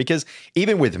getting on there, because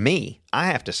even with me, I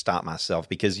have to stop myself,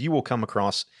 because you will come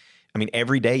across,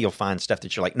 every day you'll find stuff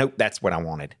that you're like, nope, that's what I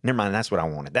wanted. Never mind. That's what I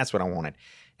wanted. That's what I wanted.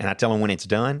 And I tell them when it's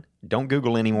done, don't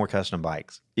Google any more custom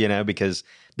bikes, because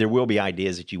there will be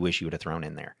ideas that you wish you would have thrown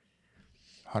in there.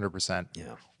 100%.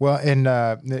 Yeah. Well,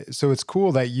 and so it's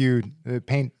cool that you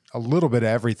paint a little bit of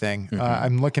everything.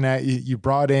 I'm looking at you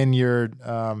brought in your,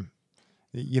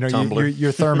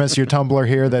 your thermos, your tumbler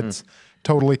here that's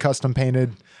totally custom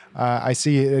painted. I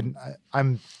see it.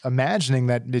 I'm imagining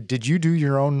that. Did you do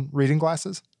your own reading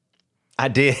glasses? I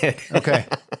did. Okay.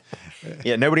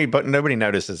 Yeah, nobody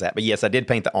notices that. But yes, I did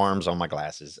paint the arms on my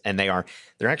glasses, and they're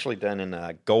actually done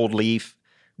in gold leaf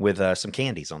with some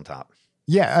candies on top.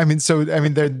 Yeah,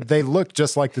 they look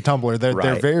just like the tumbler.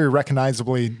 They're very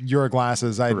recognizably your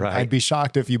glasses. I'd be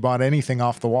shocked if you bought anything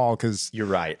off the wall, because you're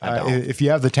right. If you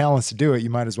have the talents to do it, you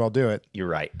might as well do it. You're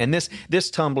right. And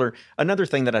this tumbler, another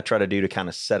thing that I try to do to kind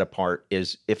of set apart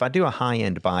is, if I do a high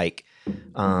end bike,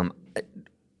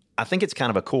 I think it's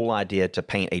kind of a cool idea to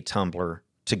paint a tumbler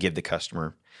to give the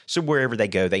customer, so wherever they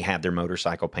go, they have their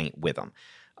motorcycle paint with them.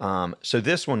 So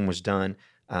this one was done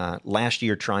last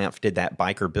year. Triumph did that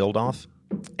biker build off.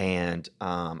 And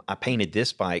I painted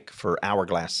this bike for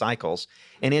Hourglass Cycles,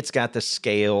 and it's got the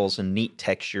scales and neat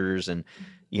textures, and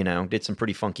did some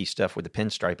pretty funky stuff with the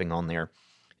pinstriping on there.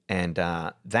 And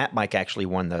that bike actually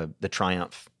won the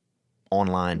Triumph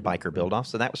online biker build off,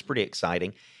 so that was pretty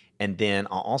exciting. And then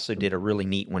I also did a really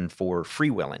neat one for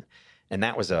freewheeling, and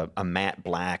that was a matte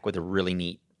black with a really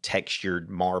neat textured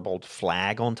marbled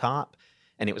flag on top.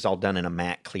 And it was all done in a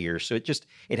matte clear. So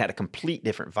it had a complete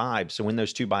different vibe. So when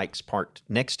those two bikes parked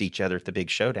next to each other at the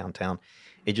big show downtown,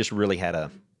 it just really had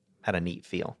a neat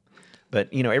feel.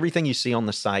 But, everything you see on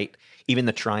the site, even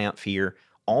the Triumph here,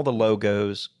 all the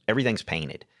logos, everything's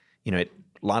painted. A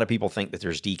lot of people think that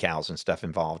there's decals and stuff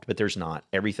involved, but there's not.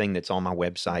 Everything that's on my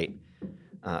website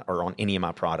or on any of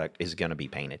my product is going to be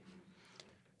painted.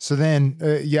 So then,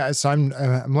 so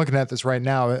I'm looking at this right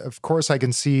now. Of course, I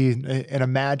can see and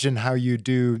imagine how you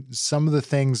do some of the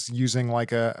things using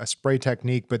like a spray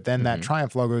technique, but then that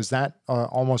Triumph logo, is that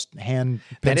almost hand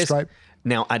pinstripe?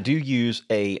 Now, I do use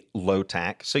a low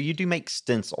tack, so you do make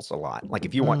stencils a lot. Like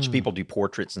if you watch people do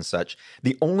portraits and such,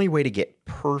 the only way to get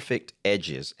perfect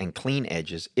edges and clean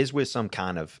edges is with some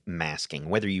kind of masking,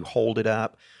 whether you hold it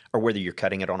up or whether you're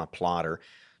cutting it on a plotter.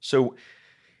 So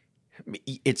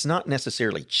it's not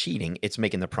necessarily cheating. It's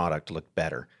making the product look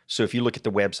better. So if you look at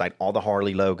the website, all the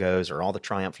Harley logos or all the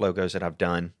Triumph logos that I've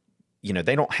done,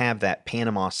 they don't have that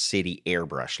Panama City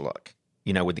airbrush look,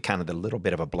 with the kind of the little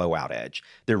bit of a blowout edge.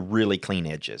 They're really clean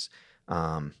edges.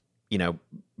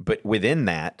 But within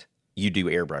that, you do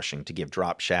airbrushing to give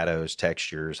drop shadows,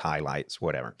 textures, highlights,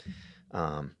 whatever.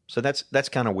 So that's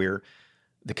kind of where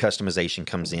the customization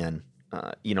comes in.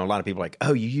 A lot of people are like,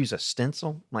 oh, you use a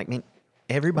stencil? I'm like, man,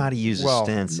 everybody uses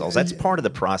stencils. That's part of the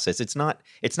process. It's not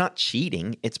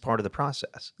cheating. It's part of the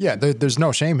process. Yeah, there's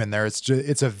no shame in there.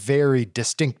 It's a very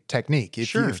distinct technique.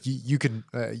 If you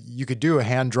could do a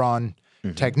hand-drawn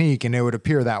technique and it would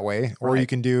appear that way, or you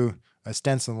can do a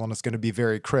stencil and it's going to be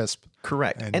very crisp.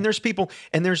 Correct. And there's people,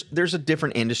 and there's a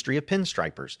different industry of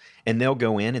pinstripers, and they'll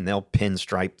go in and they'll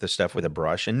pinstripe the stuff with a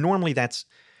brush. And normally that's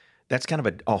kind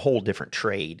of a whole different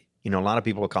trade. A lot of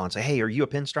people will call and say, hey, are you a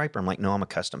pinstriper? I'm like, no, I'm a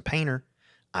custom painter.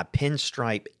 I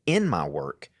pinstripe in my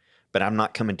work, but I'm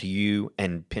not coming to you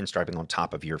and pinstriping on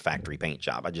top of your factory paint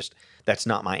job. That's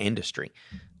not my industry.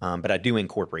 But I do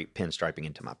incorporate pinstriping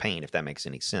into my paint, if that makes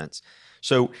any sense.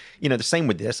 So, the same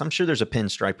with this. I'm sure there's a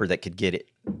pinstriper that could get it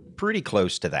pretty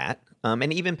close to that.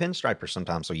 And even pinstripers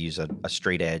sometimes will use a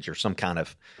straight edge or some kind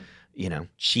of,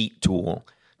 cheat tool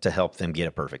to help them get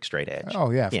a perfect straight edge.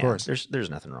 Oh, yeah, of course. There's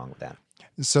nothing wrong with that.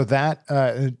 So that,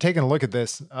 taking a look at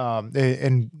this,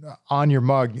 and on your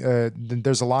mug,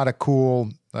 there's a lot of cool,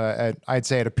 I'd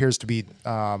say it appears to be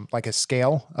like a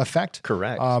scale effect.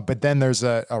 Correct. But then there's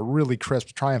a really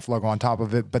crisp Triumph logo on top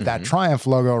of it. But that Triumph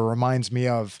logo reminds me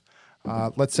of,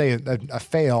 let's say, a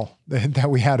fail that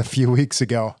we had a few weeks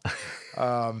ago.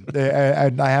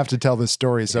 I have to tell this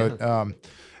story. So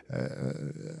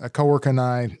a coworker and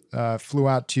I flew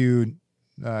out to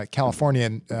California,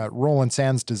 and Roland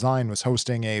Sands Design was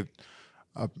hosting a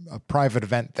private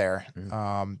event there.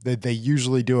 They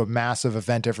usually do a massive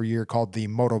event every year called the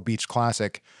Moto Beach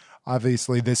Classic.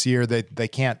 Obviously, this year they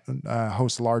can't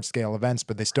host large scale events,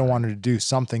 but they still wanted to do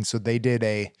something, so they did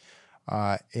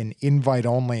an invite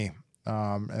only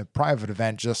a private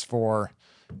event just for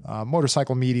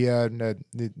motorcycle media,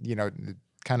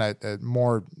 kind of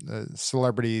more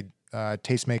celebrity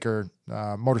tastemaker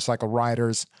motorcycle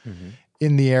riders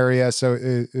in the area. So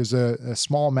it was a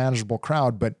small, manageable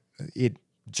crowd, but it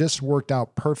just worked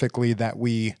out perfectly that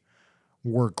we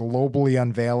were globally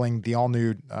unveiling the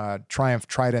all-new Triumph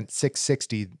Trident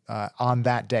 660 on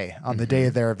that day, on the day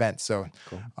of their event. So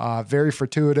very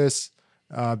fortuitous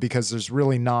because there's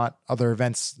really not other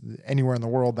events anywhere in the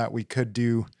world that we could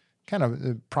do kind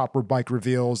of proper bike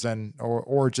reveals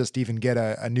or just even get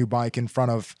a new bike in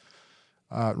front of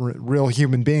real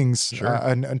human beings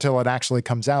until it actually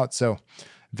comes out. So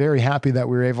very happy that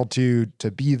we were able to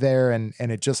be there and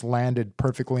it just landed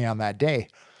perfectly on that day.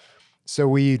 So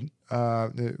we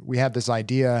had this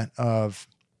idea of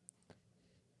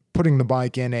putting the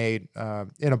bike in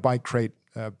a bike crate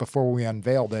before we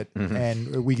unveiled it.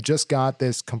 And we just got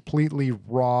this completely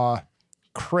raw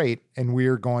crate and we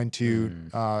were going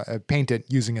to paint it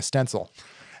using a stencil.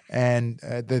 And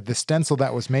the stencil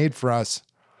that was made for us,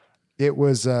 it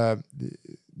was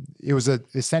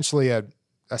essentially a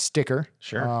sticker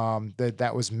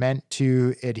that was meant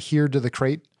to adhere to the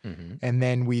crate, and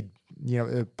then we'd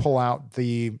pull out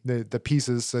the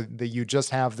pieces so that you just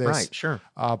have this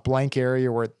blank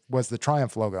area where it was the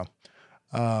Triumph logo.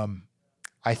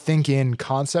 I think in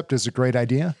concept is a great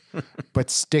idea, but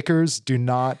stickers do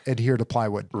not adhere to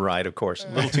plywood. Right, of course. A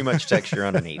little too much texture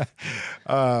underneath.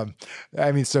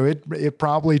 So it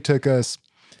probably took us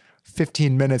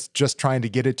 15 minutes just trying to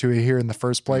get it to adhere in the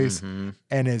first place. And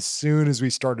as soon as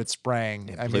we started spraying,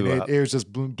 it was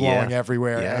just blowing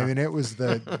everywhere. Yeah. It was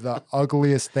the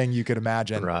ugliest thing you could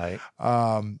imagine. Right.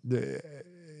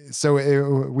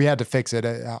 So we had to fix it.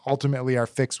 Ultimately, our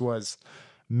fix was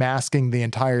masking the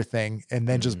entire thing and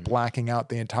then just blacking out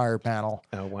the entire panel.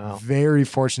 Oh, wow. Very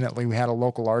fortunately, we had a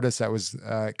local artist that was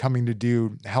coming to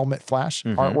do helmet flash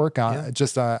artwork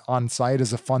just on site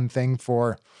as a fun thing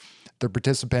for the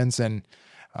participants. And,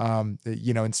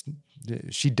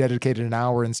 she dedicated an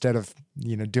hour instead of,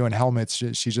 doing helmets.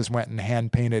 She just went and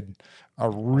hand painted a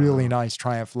really nice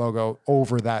Triumph logo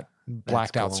over that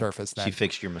blacked out surface. Then she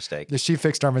fixed your mistake. She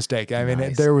fixed our mistake.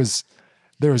 Nice. There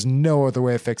was no other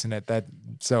way of fixing it. That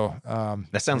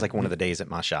sounds like one of the days at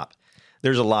my shop.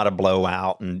 There's a lot of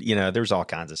blowout and, there's all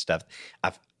kinds of stuff.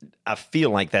 I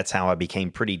feel like that's how I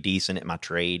became pretty decent at my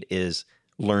trade, is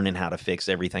learning how to fix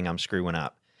everything I'm screwing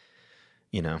up.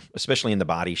 Especially in the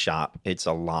body shop, it's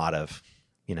a lot of,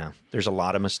 there's a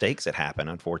lot of mistakes that happen,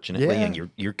 unfortunately. And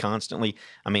you're constantly,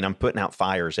 I'm putting out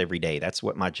fires every day. That's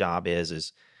what my job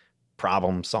is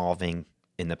problem solving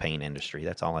in the paint industry.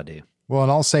 That's all I do. Well,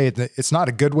 and I'll say it's not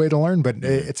a good way to learn, but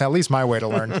it's at least my way to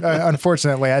learn.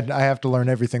 Unfortunately, I have to learn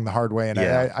everything the hard way, and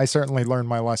I certainly learned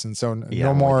my lesson. So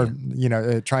no more,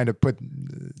 trying to put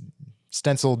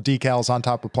stencil decals on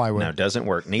top of plywood. No, it doesn't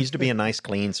work. Needs to be a nice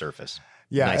clean surface.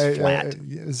 Yeah, nice flat.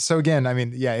 So again, I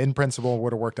mean, in principle,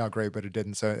 would have worked out great, but it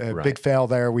didn't. So big fail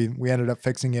there. We ended up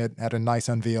fixing it, had a nice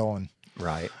unveil, and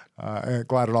right.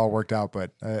 Glad it all worked out,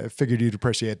 but I figured you'd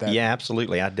appreciate that. Yeah,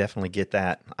 absolutely. I definitely get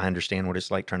that. I understand what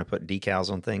it's like trying to put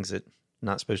decals on things that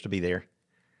not supposed to be there.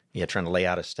 Yeah, trying to lay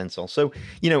out a stencil. So,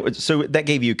 so that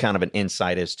gave you kind of an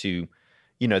insight as to,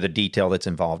 the detail that's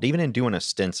involved, even in doing a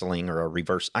stenciling or a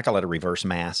reverse. I call it a reverse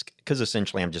mask because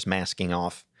essentially I'm just masking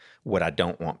off what I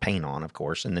don't want paint on, of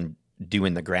course, and then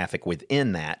doing the graphic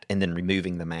within that and then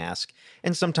removing the mask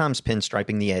and sometimes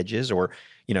pinstriping the edges or,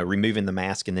 removing the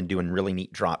mask and then doing really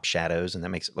neat drop shadows. And that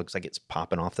makes it look like it's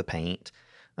popping off the paint.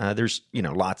 There's,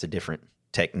 lots of different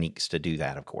techniques to do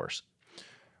that, of course.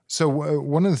 So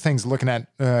one of the things looking at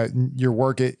your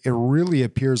work, it really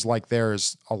appears like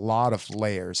there's a lot of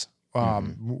layers.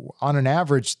 On an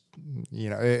average,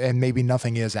 and maybe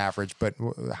nothing is average, but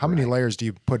how many layers do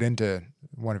you put into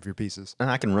one of your pieces?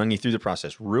 I can run you through the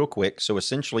process real quick. So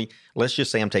essentially, let's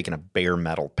just say I'm taking a bare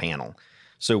metal panel.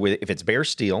 So if it's bare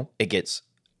steel, it gets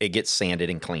sanded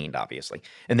and cleaned, obviously.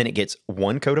 And then it gets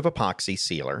one coat of epoxy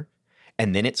sealer.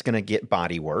 And then it's going to get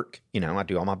body work. I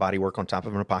do all my body work on top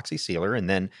of an epoxy sealer. And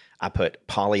then I put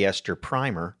polyester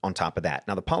primer on top of that.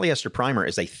 Now, the polyester primer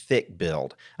is a thick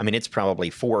build. I mean, it's probably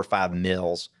 4 or 5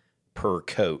 mils per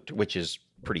coat, which is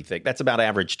pretty thick. That's about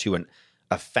average to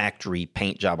a factory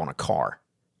paint job on a car.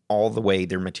 All the way,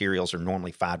 their materials are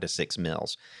normally 5 to 6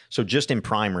 mils. So just in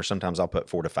primer, sometimes I'll put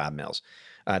 4 to 5 mils.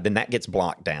 Then that gets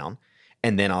blocked down.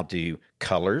 And then I'll do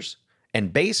colors.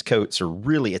 And base coats are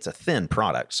really, it's a thin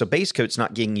product. So base coat's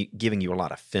not giving you a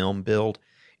lot of film build.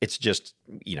 It's just,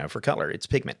 for color, it's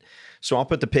pigment. So I'll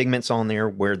put the pigments on there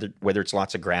whether it's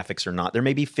lots of graphics or not. There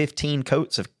may be 15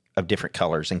 coats of different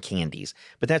colors and candies,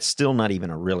 but that's still not even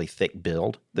a really thick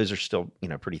build. Those are still,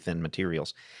 pretty thin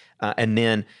materials. And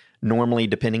then normally,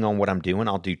 depending on what I'm doing,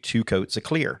 I'll do 2 coats of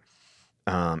clear.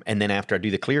 And then after I do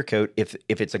the clear coat, if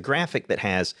it's a graphic that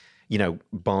has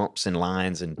bumps and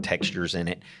lines and textures in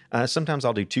it. Sometimes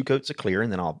I'll do 2 coats of clear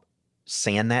and then I'll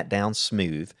sand that down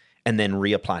smooth and then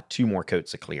reapply 2 more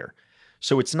coats of clear.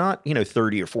 So it's not,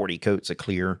 30 or 40 coats of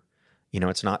clear.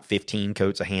 It's not 15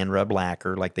 coats of hand rub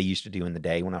lacquer like they used to do in the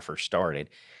day when I first started.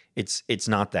 It's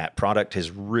not that. Product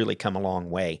has really come a long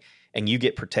way. And you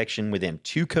get protection within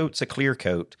 2 coats of clear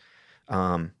coat.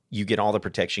 You get all the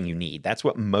protection you need. That's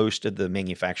what most of the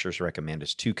manufacturers recommend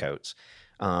is 2 coats.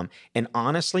 And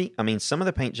honestly, I mean, some of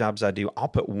the paint jobs I do, I'll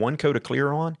put 1 coat of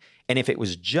clear on. And if it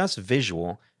was just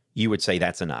visual, you would say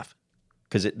that's enough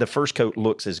because the first coat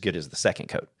looks as good as the second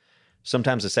coat.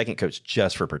 Sometimes the second coat's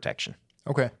just for protection.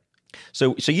 Okay.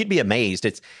 So you'd be amazed.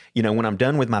 It's, when I'm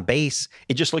done with my base,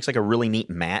 it just looks like a really neat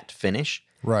matte finish.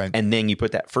 Right. And then you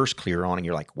put that first clear on and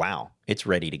you're like, wow, it's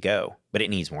ready to go, but it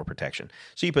needs more protection.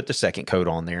 So you put the second coat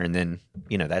on there and then,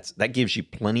 that gives you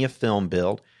plenty of film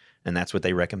build. And that's what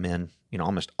they recommend,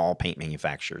 almost all paint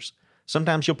manufacturers.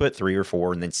 Sometimes you'll put 3 or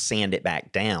 4 and then sand it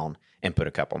back down and put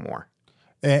a couple more.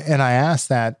 And I asked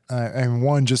that, and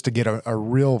one, just to get a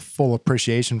real full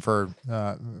appreciation for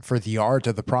the art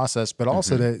of the process, but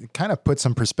also to kind of put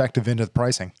some perspective into the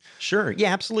pricing. Sure.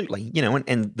 Yeah, absolutely.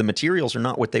 And the materials are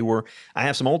not what they were. I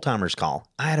have some old timers call.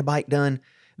 I had a bike done.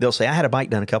 They'll say, I had a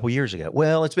bike done a couple years ago.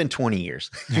 Well, it's been 20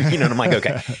 years. And I'm like,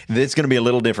 okay, it's going to be a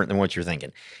little different than what you're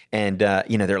thinking. And,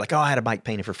 they're like, oh, I had a bike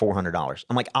painted for $400.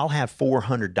 I'm like, I'll have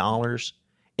 $400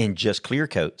 in just clear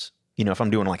coats. If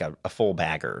I'm doing like a full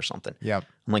bagger or something. Yeah.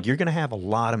 I'm like, you're going to have a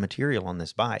lot of material on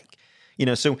this bike.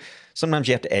 So sometimes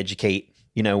you have to educate,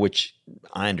 which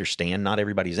I understand. Not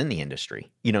everybody's in the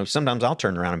industry. Sometimes I'll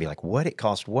turn around and be like, what? It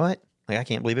cost what? Like, I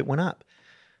can't believe it went up.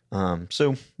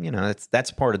 So,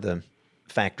 that's part of the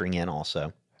factoring in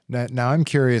also. Now I'm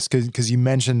curious because you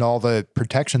mentioned all the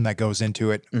protection that goes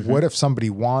into it. Mm-hmm. What if somebody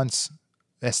wants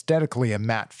aesthetically a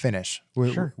matte finish?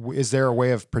 Sure. Is there a way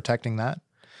of protecting that?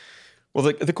 Well,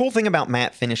 the cool thing about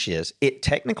matte finish is it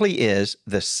technically is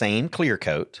the same clear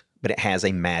coat, but it has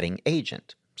a matting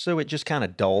agent. So it just kind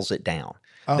of dulls it down.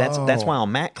 Oh. That's why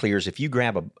on matte clears, if you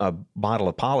grab a bottle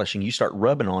of polish and you start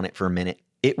rubbing on it for a minute,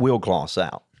 it will gloss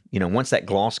out. Once that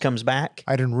gloss comes back.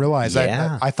 I didn't realize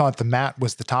that. I thought the matte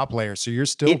was the top layer. So you're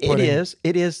still putting...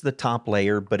 It is the top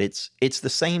layer, but it's the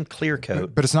same clear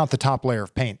coat. But it's not the top layer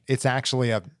of paint. It's actually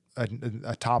a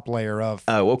top layer of...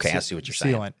 Oh, okay. I see what you're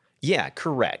saying. Sealant. Yeah,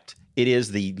 correct. It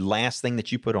is the last thing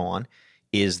that you put on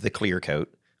is the clear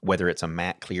coat, whether it's a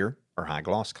matte clear or high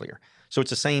gloss clear. So it's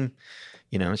the same,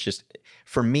 It's just,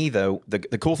 for me though, the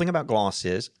cool thing about gloss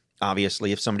is,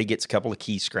 obviously, if somebody gets a couple of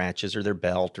key scratches or their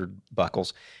belt or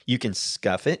buckles, you can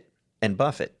scuff it and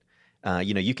buff it.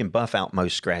 You can buff out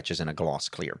most scratches in a gloss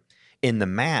clear. In the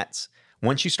mattes,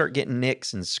 once you start getting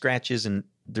nicks and scratches, and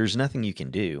there's nothing you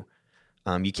can do,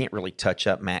 you can't really touch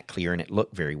up matte clear and it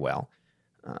look very well.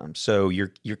 So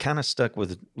you're kind of stuck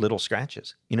with little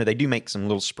scratches. They do make some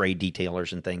little spray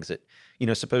detailers and things that,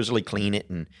 supposedly clean it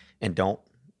and don't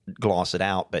gloss it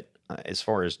out. But as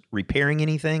far as repairing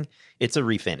anything, it's a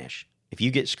refinish. If you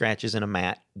get scratches in a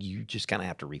matte, you just kind of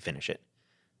have to refinish it.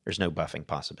 There's no buffing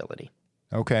possibility.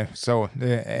 Okay. So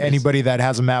anybody that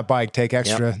has a matte bike, take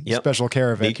extra special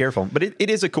care of it. Be careful. But it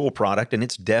is a cool product, and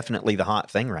it's definitely the hot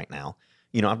thing right now.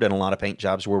 I've done a lot of paint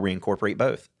jobs where we incorporate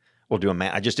both. We'll do a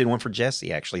matte. I just did one for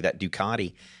Jesse, actually, that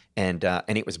Ducati, and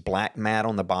it was black matte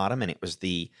on the bottom, and it was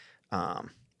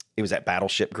that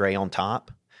Battleship gray on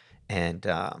top, and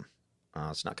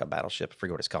it's not called Battleship. I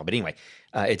forget what it's called, but anyway,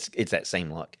 it's that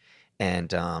same look,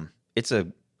 and it's a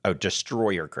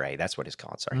Destroyer gray. That's what it's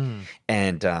called. Sorry,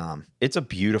 and it's a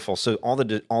beautiful. So all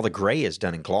the gray is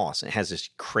done in gloss. It has this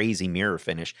crazy mirror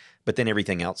finish, but then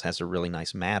everything else has a really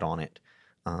nice matte on it.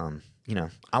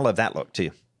 I love that look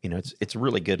too. It's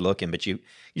really good looking, but you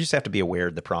just have to be aware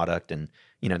of the product. And,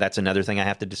 that's another thing I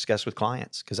have to discuss with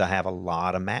clients, because I have a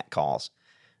lot of matte calls,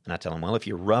 and I tell them, well, if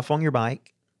you're rough on your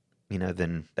bike,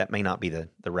 then that may not be the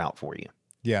route for you.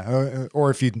 Yeah. Or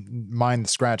if you mind the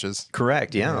scratches.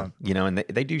 Correct. Yeah. And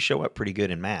they do show up pretty good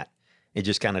in matte. It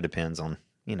just kind of depends on,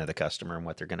 the customer and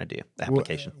what they're going to do, the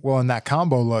application. Well, in that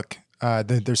combo look,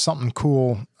 there's something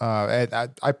cool.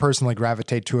 I personally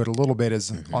gravitate to it a little bit,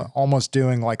 is almost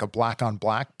doing like a black on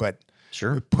black, but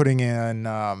putting in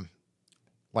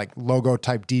like logo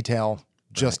type detail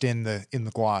just in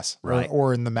the gloss,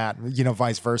 or in the matte,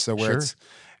 vice versa, where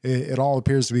it all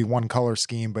appears to be one color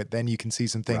scheme, but then you can see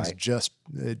some things just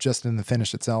in the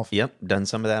finish itself. Yep, done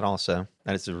some of that also.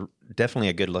 That is definitely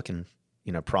a good looking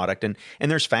product. And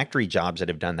there's factory jobs that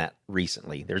have done that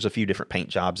recently. There's a few different paint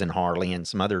jobs in Harley and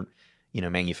some other,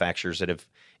 manufacturers that have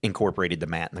incorporated the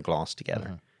matte and the gloss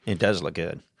together. It does look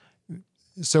good.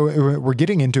 So we're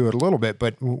getting into it a little bit,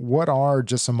 but what are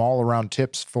just some all-around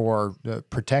tips for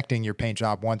protecting your paint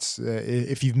job once,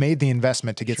 if you've made the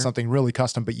investment to get something really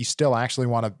custom, but you still actually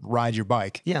want to ride your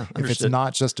bike? Yeah, if it's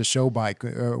not just a show bike,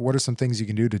 what are some things you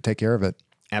can do to take care of it?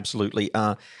 Absolutely.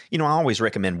 I always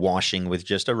recommend washing with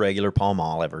just a regular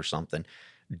Palmolive or something.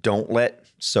 Don't let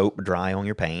soap dry on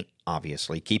your paint,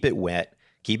 obviously. Keep it wet.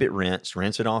 Keep it rinsed.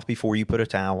 Rinse it off before you put a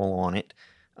towel on it.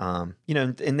 And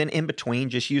then in between,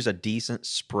 just use a decent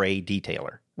spray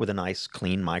detailer with a nice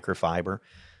clean microfiber.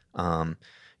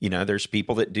 There's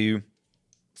people that do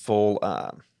full,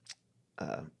 my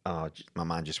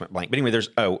mind just went blank. But anyway, there's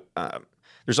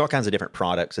all kinds of different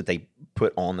products that they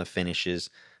put on the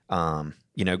finishes.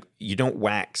 You don't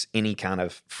wax any kind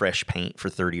of fresh paint for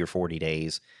 30 or 40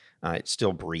 days. It's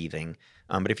still breathing.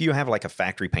 But if you have like a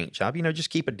factory paint job, just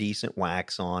keep a decent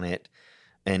wax on it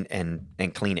and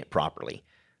clean it properly.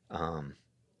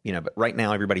 But right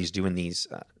now everybody's doing these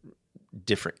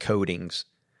different coatings,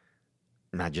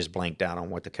 and I just blanked out on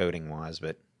what the coating was,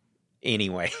 but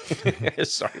anyway,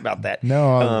 sorry about that.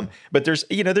 No, but there's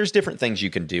different things you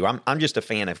can do. I'm just a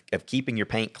fan of keeping your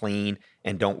paint clean,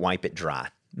 and don't wipe it dry.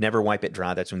 Never wipe it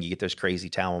dry. That's when you get those crazy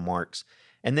towel marks.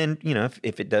 And then,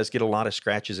 if it does get a lot of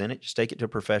scratches in it, just take it to a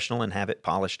professional and have it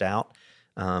polished out.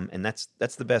 And that's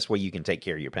the best way you can take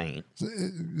care of your paint.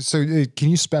 So can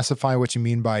you specify what you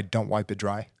mean by don't wipe it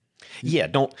dry? Yeah,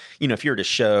 don't, if you're at a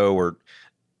show or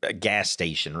a gas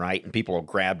station, right? And people will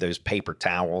grab those paper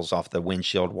towels off the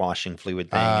windshield washing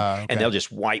fluid thing, and they'll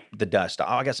just wipe the dust. Oh,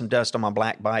 I got some dust on my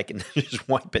black bike, and just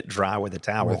wipe it dry with a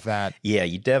towel. With that. Yeah,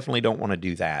 you definitely don't want to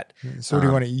do that. So do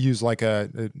you want to use do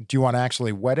you want to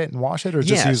actually wet it and wash it, or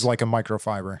just use like a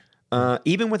microfiber?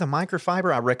 Even with a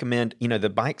microfiber, I recommend, the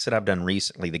bikes that I've done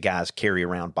recently, the guys carry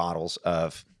around bottles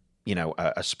of,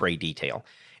 a spray detail.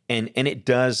 And it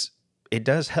does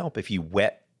help if you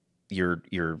wet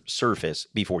your surface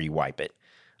before you wipe it.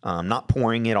 Not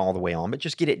pouring it all the way on, but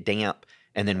just get it damp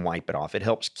and then wipe it off. It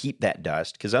helps keep that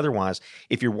dust, because otherwise,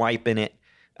 if you're wiping it,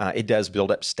 it does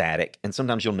build up static. And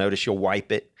sometimes you'll notice you'll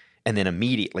wipe it and then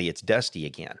immediately it's dusty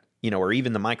again. Or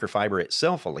even the microfiber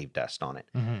itself will leave dust on it.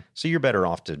 Mm-hmm. So you're better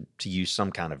off to use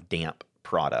some kind of damp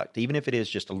product, even if it is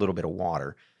just a little bit of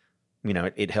water.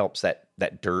 It helps that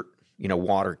dirt.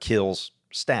 Water kills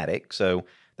static, so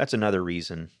that's another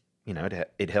reason.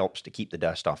 It helps to keep the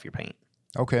dust off your paint.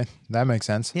 Okay, that makes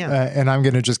sense. Yeah, and I'm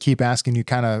going to just keep asking you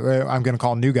I'm going to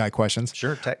call new guy questions.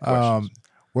 Sure, tech questions.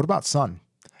 What about sun?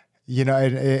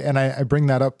 And I bring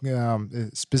that up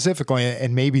specifically,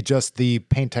 and maybe just the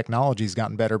paint technology has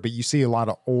gotten better, but you see a lot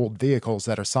of old vehicles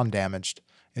that are sun damaged.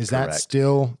 Is Correct. that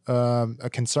still a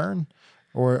concern,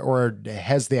 or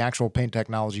has the actual paint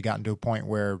technology gotten to a point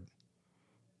where,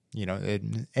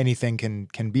 anything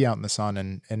can be out in the sun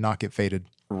and not get faded?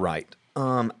 Right.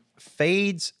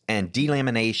 Fades and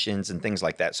delaminations and things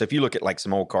like that. So if you look at like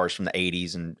some old cars from the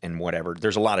 80s and whatever,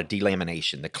 there's a lot of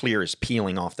delamination. The clear is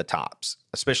peeling off the tops,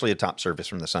 especially the top surface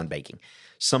from the sun baking.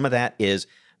 Some of that is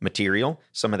material.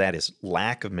 Some of that is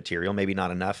lack of material, maybe not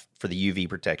enough for the UV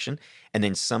protection. And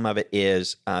then some of it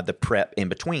is the prep in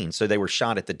between. So they were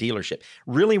shot at the dealership.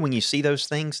 Really, when you see those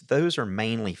things, those are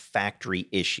mainly factory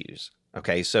issues.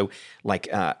 Okay, so like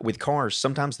with cars,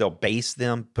 sometimes they'll base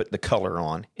them, put the color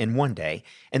on in one day,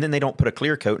 and then they don't put a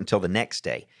clear coat until the next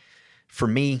day. For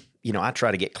me, I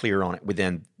try to get clear on it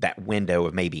within that window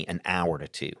of maybe an hour to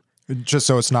two. Just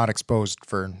so it's not exposed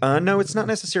for... No, it's not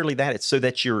necessarily that. It's so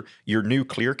that your new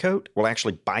clear coat will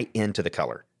actually bite into the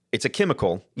color. It's a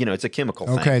chemical, it's a chemical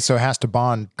thing. Okay, so it has to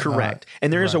bond. Correct.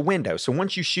 And there is a window. So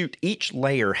once you shoot, each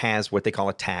layer has what they call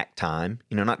a tack time,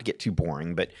 not to get too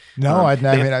boring, but... No,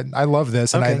 I love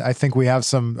this. And I think we have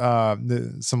some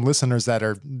listeners that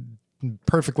are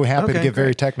perfectly happy to get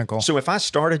very technical. So if I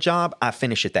start a job, I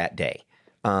finish it that day.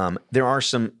 There are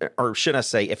some, or should I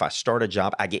say, if I start a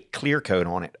job, I get clear coat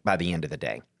on it by the end of the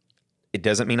day. It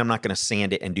doesn't mean I'm not going to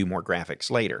sand it and do more graphics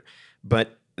later,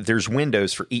 but there's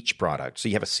windows for each product. So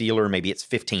you have a sealer, maybe it's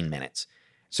 15 minutes.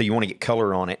 So you want to get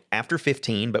color on it after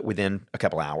 15, but within a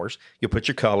couple hours. You'll put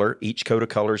your color, each coat of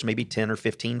colors, maybe 10 or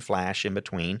 15 flash in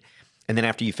between. And then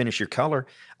after you finish your color,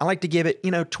 I like to give it,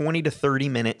 20 to 30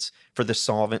 minutes for the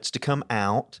solvents to come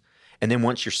out. And then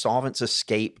once your solvents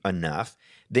escape enough,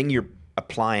 then you're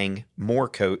applying more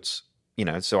coats,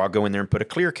 so I'll go in there and put a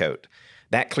clear coat.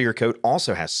 That clear coat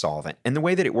also has solvent. And the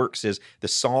way that it works is the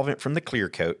solvent from the clear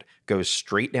coat goes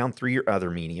straight down through your other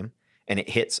medium and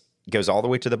it goes all the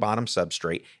way to the bottom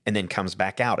substrate and then comes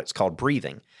back out. It's called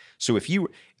breathing. So if you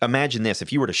imagine this,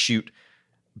 if you were to shoot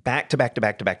back to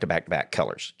back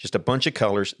colors, just a bunch of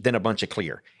colors, then a bunch of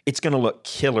clear, it's going to look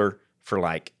killer for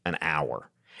like an hour.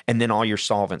 And then all your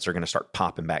solvents are going to start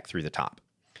popping back through the top.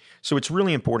 So it's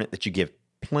really important that you give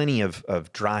plenty of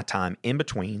dry time in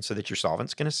between so that your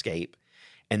solvents can escape.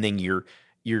 And then you're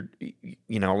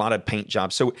a lot of paint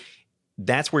jobs. So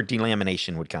that's where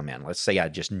delamination would come in. Let's say I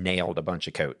just nailed a bunch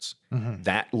of coats. Mm-hmm.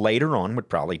 That later on would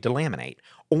probably delaminate.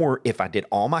 Or if I did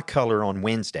all my color on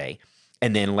Wednesday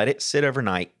and then let it sit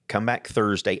overnight, come back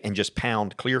Thursday and just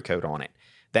pound clear coat on it,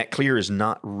 that clear is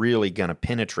not really going to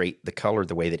penetrate the color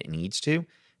the way that it needs to.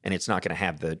 And it's not going to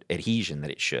have the adhesion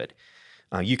that it should.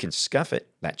 You can scuff it.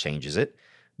 That changes it.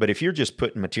 But if you're just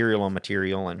putting material on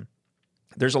material, and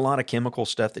there's a lot of chemical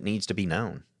stuff that needs to be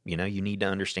known. You need to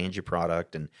understand your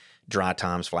product and dry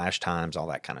times, flash times, all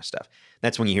that kind of stuff.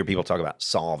 That's when you hear people talk about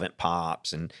solvent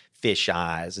pops and fish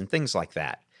eyes and things like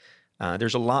that.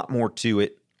 There's a lot more to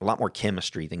it, a lot more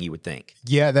chemistry than you would think.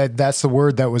 Yeah, that's the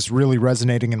word that was really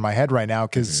resonating in my head right now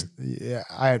because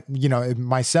I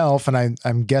myself, and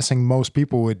I'm guessing most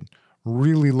people would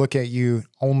really look at you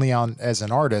only as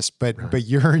an artist, but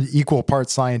you're an equal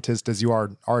part scientist as you are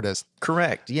artist.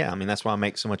 Correct. Yeah. I mean, that's why I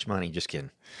make so much money. Just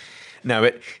kidding. No,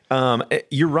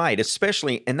 you're right.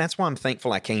 Especially, and that's why I'm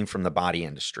thankful I came from the body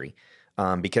industry,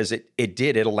 because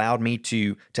it allowed me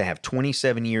to have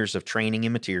 27 years of training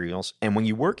in materials. And when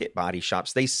you work at body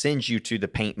shops, they send you to the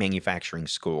paint manufacturing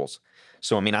schools.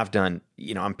 So, I mean, I've done,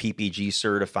 I'm PPG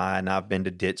certified and I've been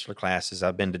to Ditzler classes.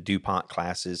 I've been to DuPont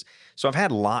classes. So I've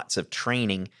had lots of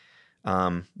training,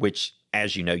 which,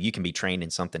 as you know, you can be trained in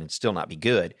something and still not be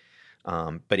good.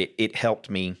 But it helped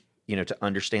me, to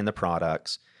understand the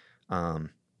products.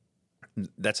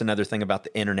 That's another thing about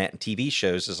the internet and TV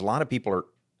shows is a lot of people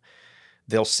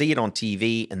they'll see it on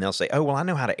TV and they'll say, oh, well, I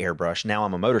know how to airbrush. Now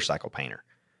I'm a motorcycle painter.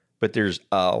 But there's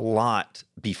a lot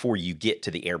before you get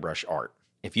to the airbrush art.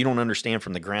 If you don't understand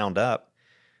from the ground up,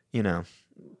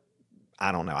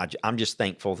 I don't know. I'm just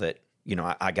thankful that,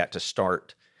 I got to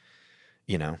start,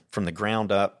 from the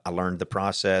ground up. I learned the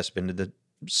process, been to the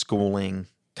schooling,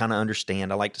 kind of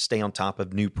understand. I like to stay on top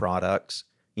of new products.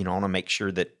 I want to make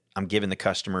sure that I'm giving the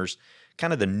customers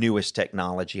kind of the newest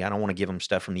technology. I don't want to give them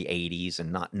stuff from the 80s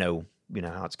and not know,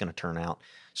 how it's going to turn out.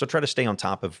 So try to stay on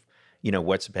top of,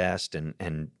 what's best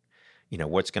and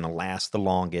what's going to last the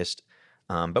longest.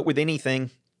 But with anything,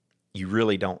 you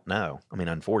really don't know. I mean,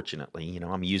 unfortunately,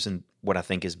 I'm using what I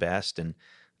think is best and,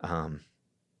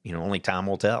 only time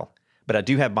will tell. But I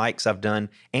do have bikes I've done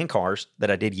and cars that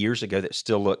I did years ago that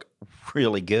still look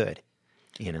really good,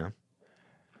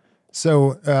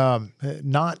 So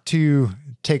not to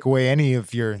take away any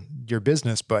of your your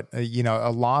business, but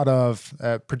a lot of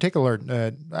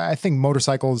I think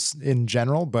motorcycles in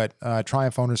general, but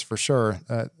Triumph owners for sure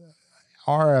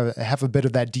have a bit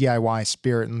of that DIY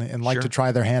spirit and like Sure. to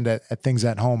try their hand at things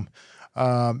at home.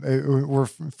 We're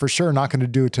for sure not going to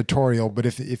do a tutorial, but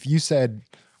if you said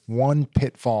one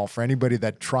pitfall for anybody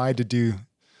that tried to do,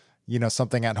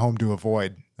 something at home to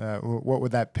avoid, what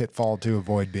would that pitfall to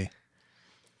avoid be?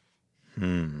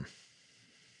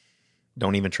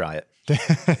 Don't even try it.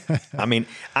 I mean,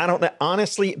 I don't know,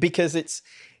 honestly, because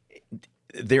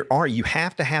you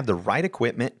have to have the right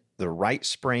equipment, the right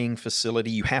spraying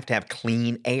facility. You have to have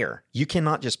clean air. You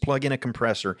cannot just plug in a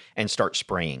compressor and start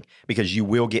spraying because you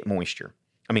will get moisture.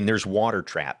 I mean, there's water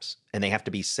traps and they have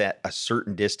to be set a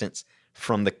certain distance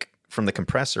from the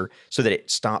compressor so that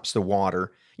it stops the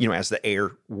water, as the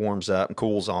air warms up and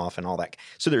cools off and all that.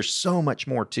 So there's so much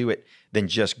more to it than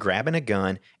just grabbing a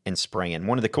gun and spraying.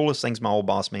 One of the coolest things my old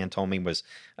boss man told me was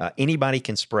anybody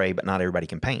can spray, but not everybody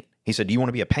can paint. He said, do you want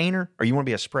to be a painter or you want to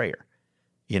be a sprayer?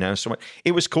 So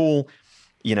it was cool,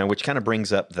 which kind of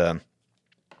brings up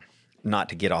not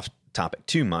to get off topic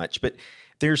too much, but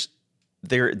there's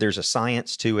a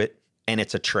science to it and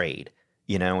it's a trade.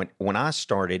 And when I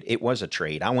started, it was a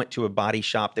trade. I went to a body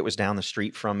shop that was down the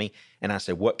street from me, and I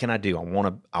said, "What can I do? I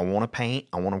want to paint.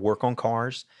 I want to work on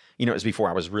cars." It was before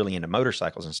I was really into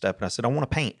motorcycles and stuff. But I said, "I want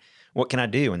to paint. What can I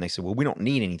do?" And they said, "Well, we don't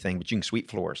need anything, but you can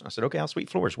sweep floors." And I said, "Okay, I'll sweep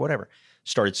floors, whatever."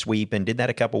 Started sweeping, did that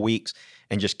a couple weeks,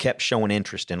 and just kept showing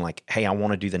interest in like, "Hey, I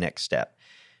want to do the next step."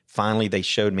 Finally, they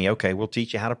showed me, "Okay, we'll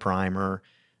teach you how to primer."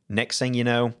 Next thing you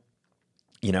know,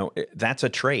 that's a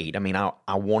trade. I mean,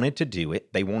 I wanted to do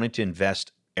it. They wanted to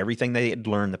invest everything they had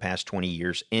learned the past 20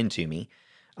 years into me.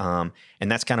 And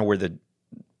that's kind of where the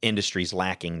industry's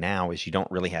lacking now is you don't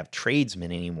really have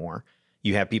tradesmen anymore.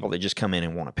 You have people that just come in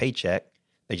and want a paycheck.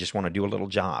 They just want to do a little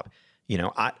job.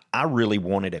 I really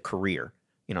wanted a career.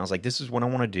 I was like, this is what I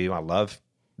want to do. I love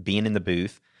being in the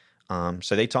booth.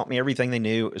 So they taught me everything they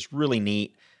knew. It was really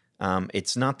neat.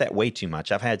 It's not that way too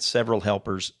much. I've had several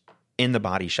helpers in the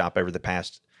body shop over the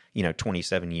past,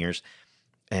 27 years.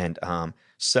 And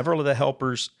several of the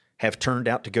helpers have turned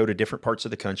out to go to different parts of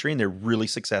the country and they're really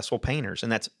successful painters.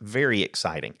 And that's very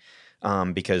exciting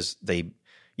because they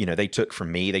took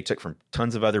from me, they took from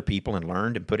tons of other people and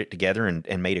learned and put it together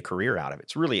and made a career out of it.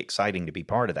 It's really exciting to be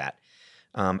part of that.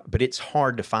 But it's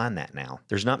hard to find that now.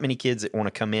 There's not many kids that want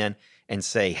to come in and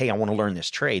say, "Hey, I want to learn this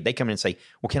trade." They come in and say,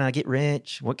 "Well, can I get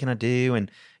rich? What can I do? And,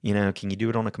 can you do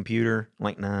it on a computer?" I'm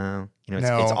like, no.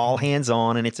 It's all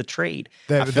hands-on and it's a trade.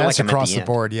 That's like across the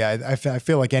board. Yeah, I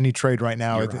feel like any trade right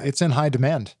now, it's in high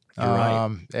demand. You're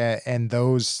right. And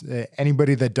those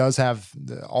anybody that does have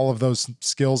all of those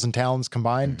skills and talents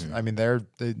combined, I mean,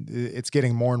 it's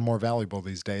getting more and more valuable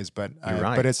these days. But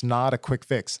right. But it's not a quick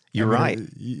fix. You're right.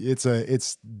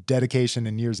 It's dedication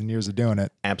and years of doing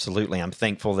it. Absolutely. I'm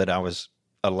thankful that I was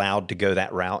allowed to go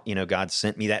that route. God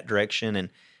sent me that direction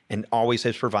and always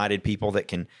has provided people that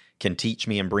can teach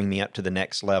me and bring me up to the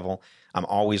next level. I'm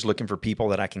always looking for people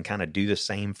that I can kind of do the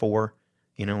same for.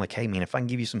 Like, hey, man, if I can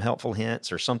give you some helpful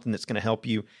hints or something that's going to help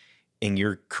you in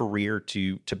your career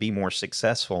to be more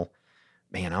successful,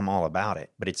 man, I'm all about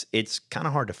it. But it's kind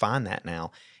of hard to find that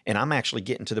now. And I'm actually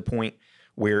getting to the point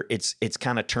where it's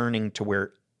kind of turning to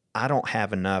where I don't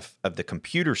have enough of the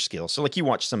computer skills. So like you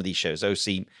watch some of these shows,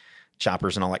 OC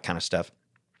Choppers and all that kind of stuff.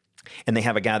 And they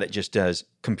have a guy that just does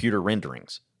computer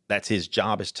renderings. That's his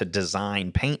job, is to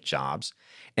design paint jobs.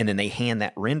 And then they hand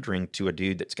that rendering to a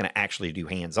dude that's going to actually do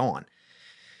hands-on.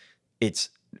 It's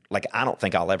like, I don't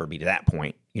think I'll ever be to that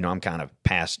point. I'm kind of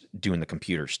past doing the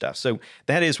computer stuff. So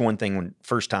that is one thing when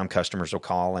first-time customers will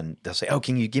call and they'll say, "Oh,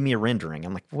 can you give me a rendering?"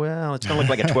 I'm like, well, it's going to look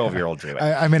like a 12-year-old drew it.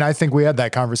 I mean, I think we had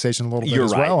that conversation a little bit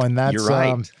as well. And that's, you're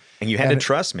right. And you had to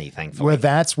trust me, thankfully. Well,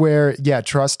 that's where,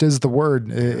 trust is the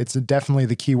word. It's definitely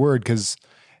the key word, because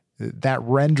that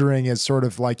rendering is sort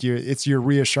of like it's your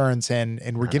reassurance. And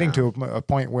we're getting to a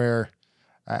point where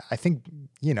I think,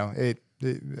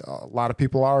 a lot of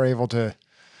people are able to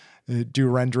do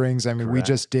renderings. I mean, Correct. we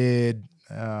just did,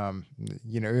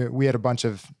 we had a bunch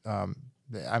of,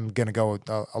 I'm going to go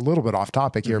a little bit off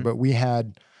topic here, but we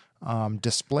had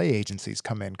display agencies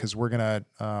come in because we're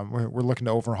looking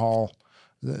to overhaul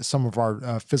some of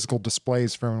our physical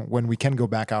displays from when we can go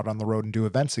back out on the road and do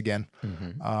events again.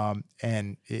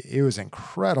 And it was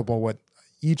incredible what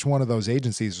each one of those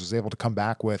agencies was able to come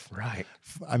back with. Right.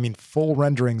 I mean, full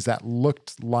renderings that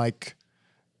looked like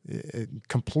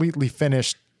completely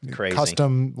finished Crazy.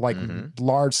 custom, like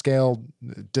large scale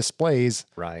displays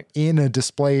Right. in a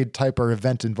displayed type or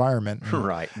event environment.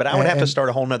 Right. But I would have to start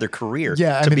a whole nother career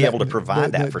to be able to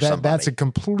provide that for somebody. That's a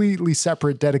completely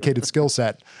separate, dedicated skill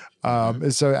set.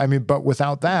 So, I mean, but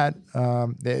without that,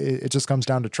 it just comes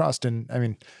down to trust. And I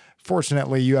mean,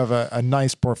 fortunately, you have a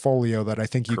nice portfolio that I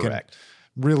think you can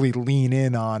really lean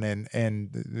in on.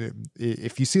 And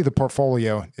if you see the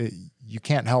portfolio, you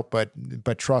can't help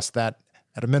but trust that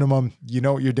at a minimum, you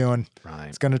know what you're doing. Right.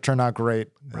 It's going to turn out great.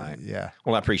 Right. Yeah.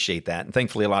 Well, I appreciate that. And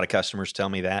thankfully, a lot of customers tell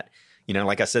me that. You know,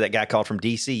 like I said, that guy called from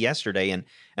DC yesterday, and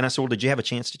I said, well, did you have a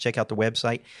chance to check out the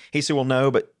website? He said, well,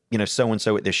 no, but, you know,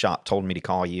 so-and-so at this shop told me to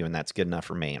call you, and that's good enough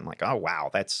for me. I'm like, oh, wow,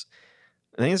 I think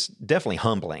it's definitely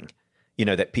humbling, you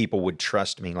know, that people would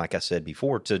trust me, like I said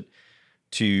before, to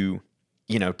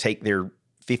you know, take their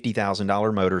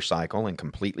 $50,000 motorcycle and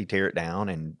completely tear it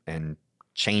down and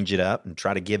change it up and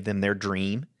try to give them their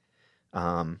dream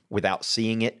without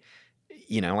seeing it.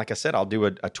 You know, like I said, I'll do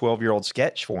a 12-year-old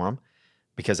sketch for them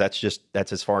because that's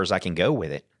as far as I can go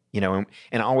with it. You know,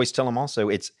 and I always tell them also,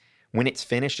 when it's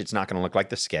finished, it's not going to look like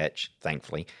the sketch,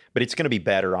 thankfully, but it's going to be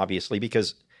better, obviously,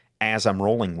 because as I'm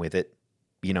rolling with it,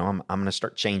 you know, I'm going to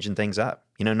start changing things up.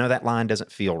 You know, no, that line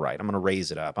doesn't feel right. I'm going to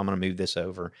raise it up. I'm going to move this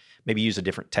over, maybe use a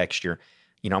different texture.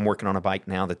 You know, I'm working on a bike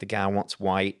now that the guy wants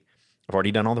white. I've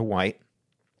already done all the white.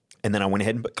 And then I went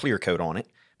ahead and put clear coat on it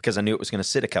because I knew it was going to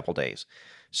sit a couple days.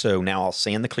 So now I'll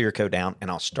sand the clear coat down and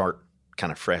I'll start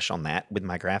kind of fresh on that with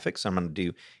my graphics. I'm going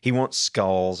to he wants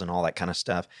skulls and all that kind of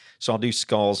stuff. So I'll do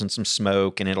skulls and some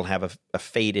smoke, and it'll have a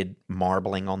faded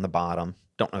marbling on the bottom.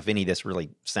 Don't know if any of this really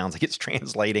sounds like it's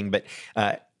translating, but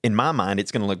in my mind,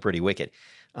 it's going to look pretty wicked.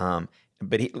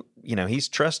 But he's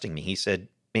trusting me. He said,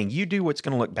 man, you do what's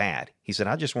going to look bad. He said,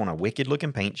 I just want a wicked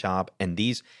looking paint job. And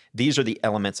these are the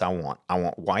elements I want. I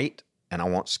want white and I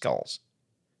want skulls.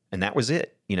 And that was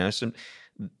it. You know, so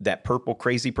that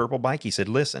crazy purple bike, he said,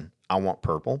 listen, I want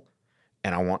purple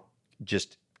and I want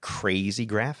just crazy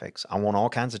graphics. I want all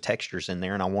kinds of textures in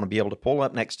there, and I want to be able to pull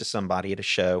up next to somebody at a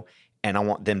show and I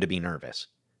want them to be nervous.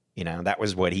 You know, that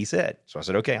was what he said. So I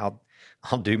said, okay,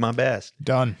 I'll do my best.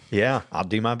 Done. Yeah, I'll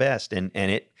do my best. And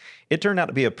it turned out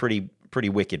to be a pretty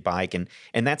wicked bike. And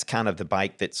that's kind of the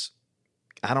bike that's,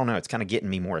 I don't know, it's kind of getting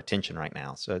me more attention right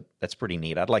now. So that's pretty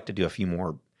neat. I'd like to do a few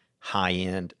more high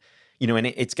end, you know, and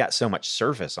it's got so much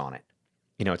surface on it.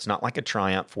 You know, it's not like a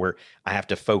Triumph where I have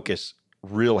to focus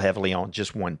real heavily on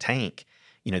just one tank.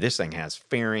 You know, this thing has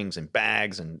fairings and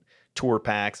bags and tour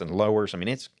packs and lowers. I mean,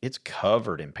 it's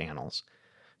covered in panels.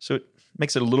 So it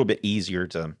makes it a little bit easier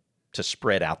to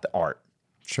spread out the art.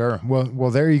 Sure.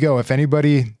 Well, there you go. If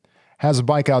anybody has a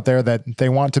bike out there that they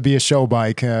want to be a show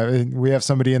bike, we have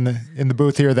somebody in the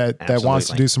booth here that wants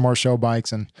to do some more show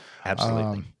bikes. And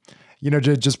absolutely, you know,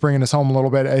 just bringing us home a little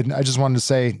bit. And I just wanted to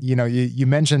say, you know, you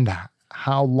mentioned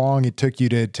how long it took you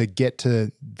to get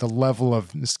to the level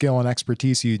of skill and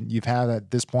expertise you've had at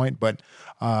this point. But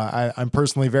I'm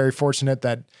personally very fortunate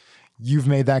that you've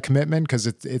made that commitment, because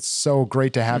it's so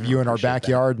great to have you in our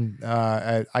backyard. And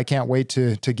I can't wait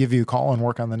to give you a call and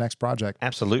work on the next project.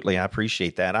 Absolutely. I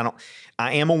appreciate that.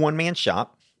 I am a one-man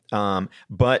shop.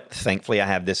 But thankfully I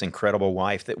have this incredible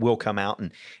wife that will come out,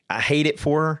 and I hate it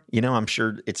for her. You know, I'm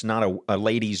sure it's not a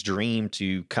lady's dream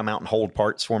to come out and hold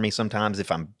parts for me sometimes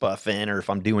if I'm buffing or if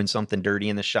I'm doing something dirty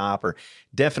in the shop, or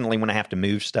definitely when I have to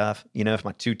move stuff. You know, if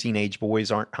my 2 teenage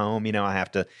boys aren't home, you know, I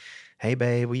have to, hey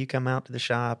babe, will you come out to the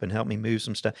shop and help me move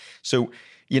some stuff? So,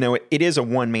 you know, it is a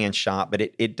one-man shop, but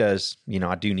it does, you know,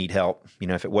 I do need help. You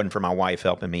know, if it wasn't for my wife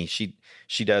helping me, she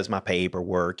does my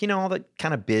paperwork, you know, all the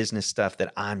kind of business stuff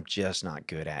that I'm just not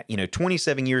good at. You know,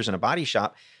 27 years in a body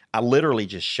shop, I literally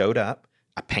just showed up,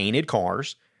 I painted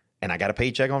cars, and I got a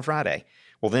paycheck on Friday.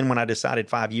 Well, then when I decided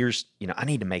 5 years, you know, I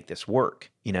need to make this work.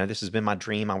 You know, this has been my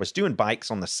dream. I was doing bikes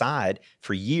on the side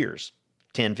for years,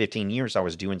 10, 15 years. I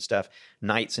was doing stuff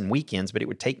nights and weekends, but it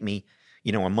would take me,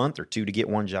 you know, a month or two to get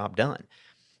one job done.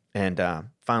 And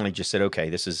finally just said, okay,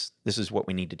 this is what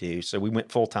we need to do. So we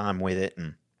went full time with it,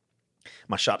 and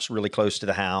my shop's really close to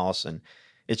the house, and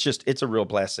it's a real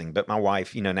blessing. But my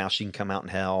wife, you know, now she can come out and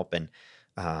help. And,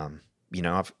 you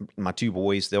know, my 2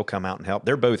 boys, they'll come out and help.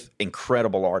 They're both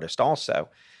incredible artists also.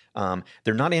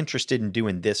 They're not interested in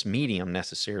doing this medium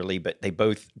necessarily, but they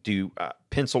both do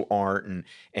pencil art,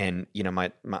 and, you know,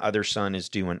 my other son is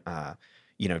doing,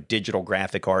 you know, digital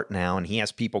graphic art now, and he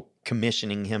has people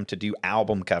commissioning him to do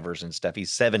album covers and stuff.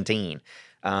 He's 17.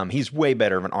 He's way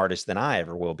better of an artist than I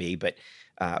ever will be, but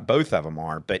both of them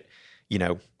are. But, you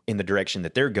know, in the direction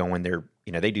that they're going,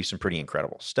 you know, they do some pretty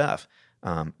incredible stuff.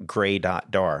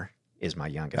 Gray.dar is my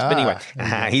youngest. But anyway,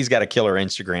 he's got a killer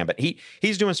Instagram, but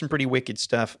he's doing some pretty wicked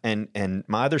stuff. And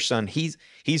my other son, he's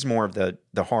more of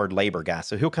the hard labor guy.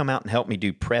 So he'll come out and help me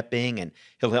do prepping, and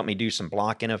he'll help me do some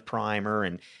blocking of primer.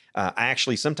 And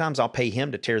sometimes I'll pay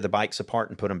him to tear the bikes apart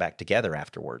and put them back together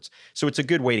afterwards. So it's a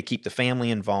good way to keep the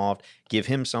family involved, give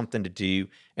him something to do,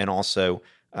 and also,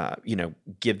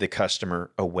 give the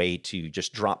customer a way to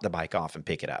just drop the bike off and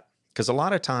pick it up. Because a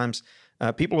lot of times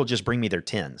people will just bring me their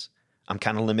tins. I'm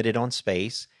kind of limited on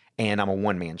space, and I'm a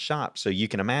one-man shop. So you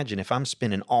can imagine if I'm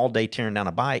spending all day tearing down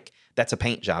a bike, that's a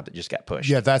paint job that just got pushed.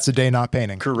 Yeah, that's a day not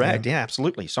painting. Correct. Yeah,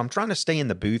 absolutely. So I'm trying to stay in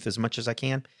the booth as much as I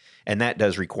can, and that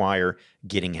does require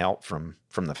getting help from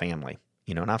the family.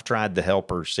 And I've tried the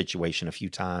helper situation a few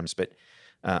times, but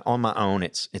on my own,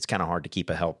 it's kind of hard to keep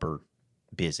a helper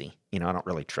busy. I don't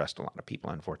really trust a lot of people,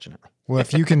 unfortunately. Well,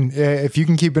 if you can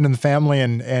keep it in the family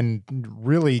and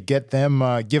really get them,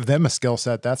 give them a skill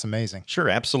set, that's amazing. Sure.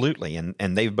 Absolutely.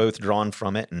 And they've both drawn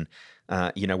from it. And,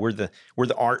 we're the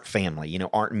art family,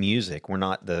 art and music. We're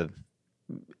not the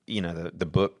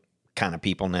book kind of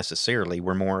people necessarily.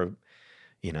 We're more,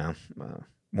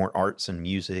 more arts and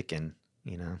music, and,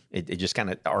 it just kind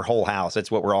of, our whole house, that's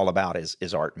what we're all about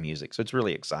is art and music. So it's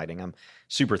really exciting. I'm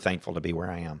super thankful to be where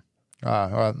I am.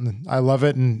 I love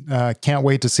it, and can't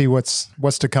wait to see what's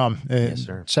to come. Yes,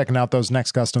 sir. Checking out those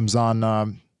next customs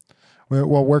on,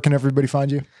 where can everybody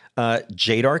find you?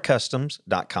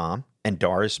 JadarCustoms.com, and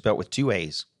Dar is spelled with 2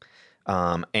 A's.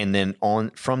 And then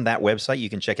from that website, you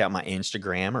can check out my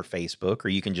Instagram or Facebook, or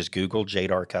you can just Google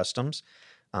Jadar Customs,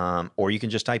 or you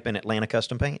can just type in Atlanta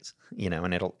Custom Paints,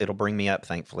 and it'll bring me up,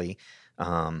 thankfully. So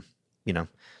I'm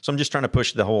just trying to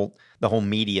push the whole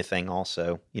media thing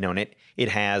also, and it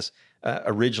has,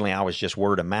 originally I was just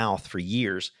word of mouth for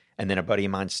years. And then a buddy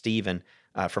of mine, Steven,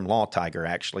 from Law Tiger,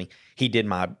 actually, he did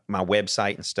my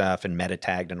website and stuff, and meta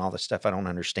tagged and all the stuff I don't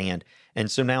understand.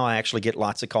 And so now I actually get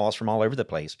lots of calls from all over the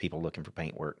place, people looking for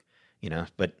paint work,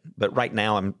 but right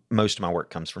now most of my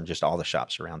work comes from just all the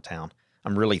shops around town.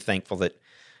 I'm really thankful that,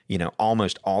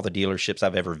 almost all the dealerships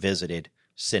I've ever visited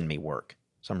send me work.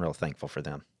 So I'm real thankful for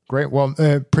them. Great. Well,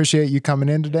 appreciate you coming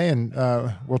in today, and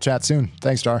we'll chat soon.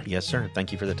 Thanks, Dar. Yes, sir.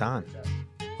 Thank you for the time.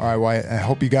 All right. Well, I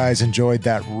hope you guys enjoyed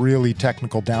that really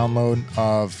technical download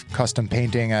of custom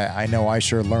painting. I know I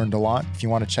sure learned a lot. If you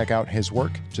want to check out his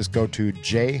work, just go to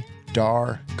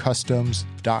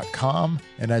jdarcustoms.com.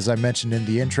 And as I mentioned in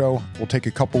the intro, we'll take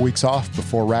a couple weeks off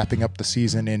before wrapping up the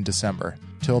season in December.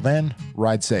 Till then,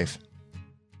 ride safe.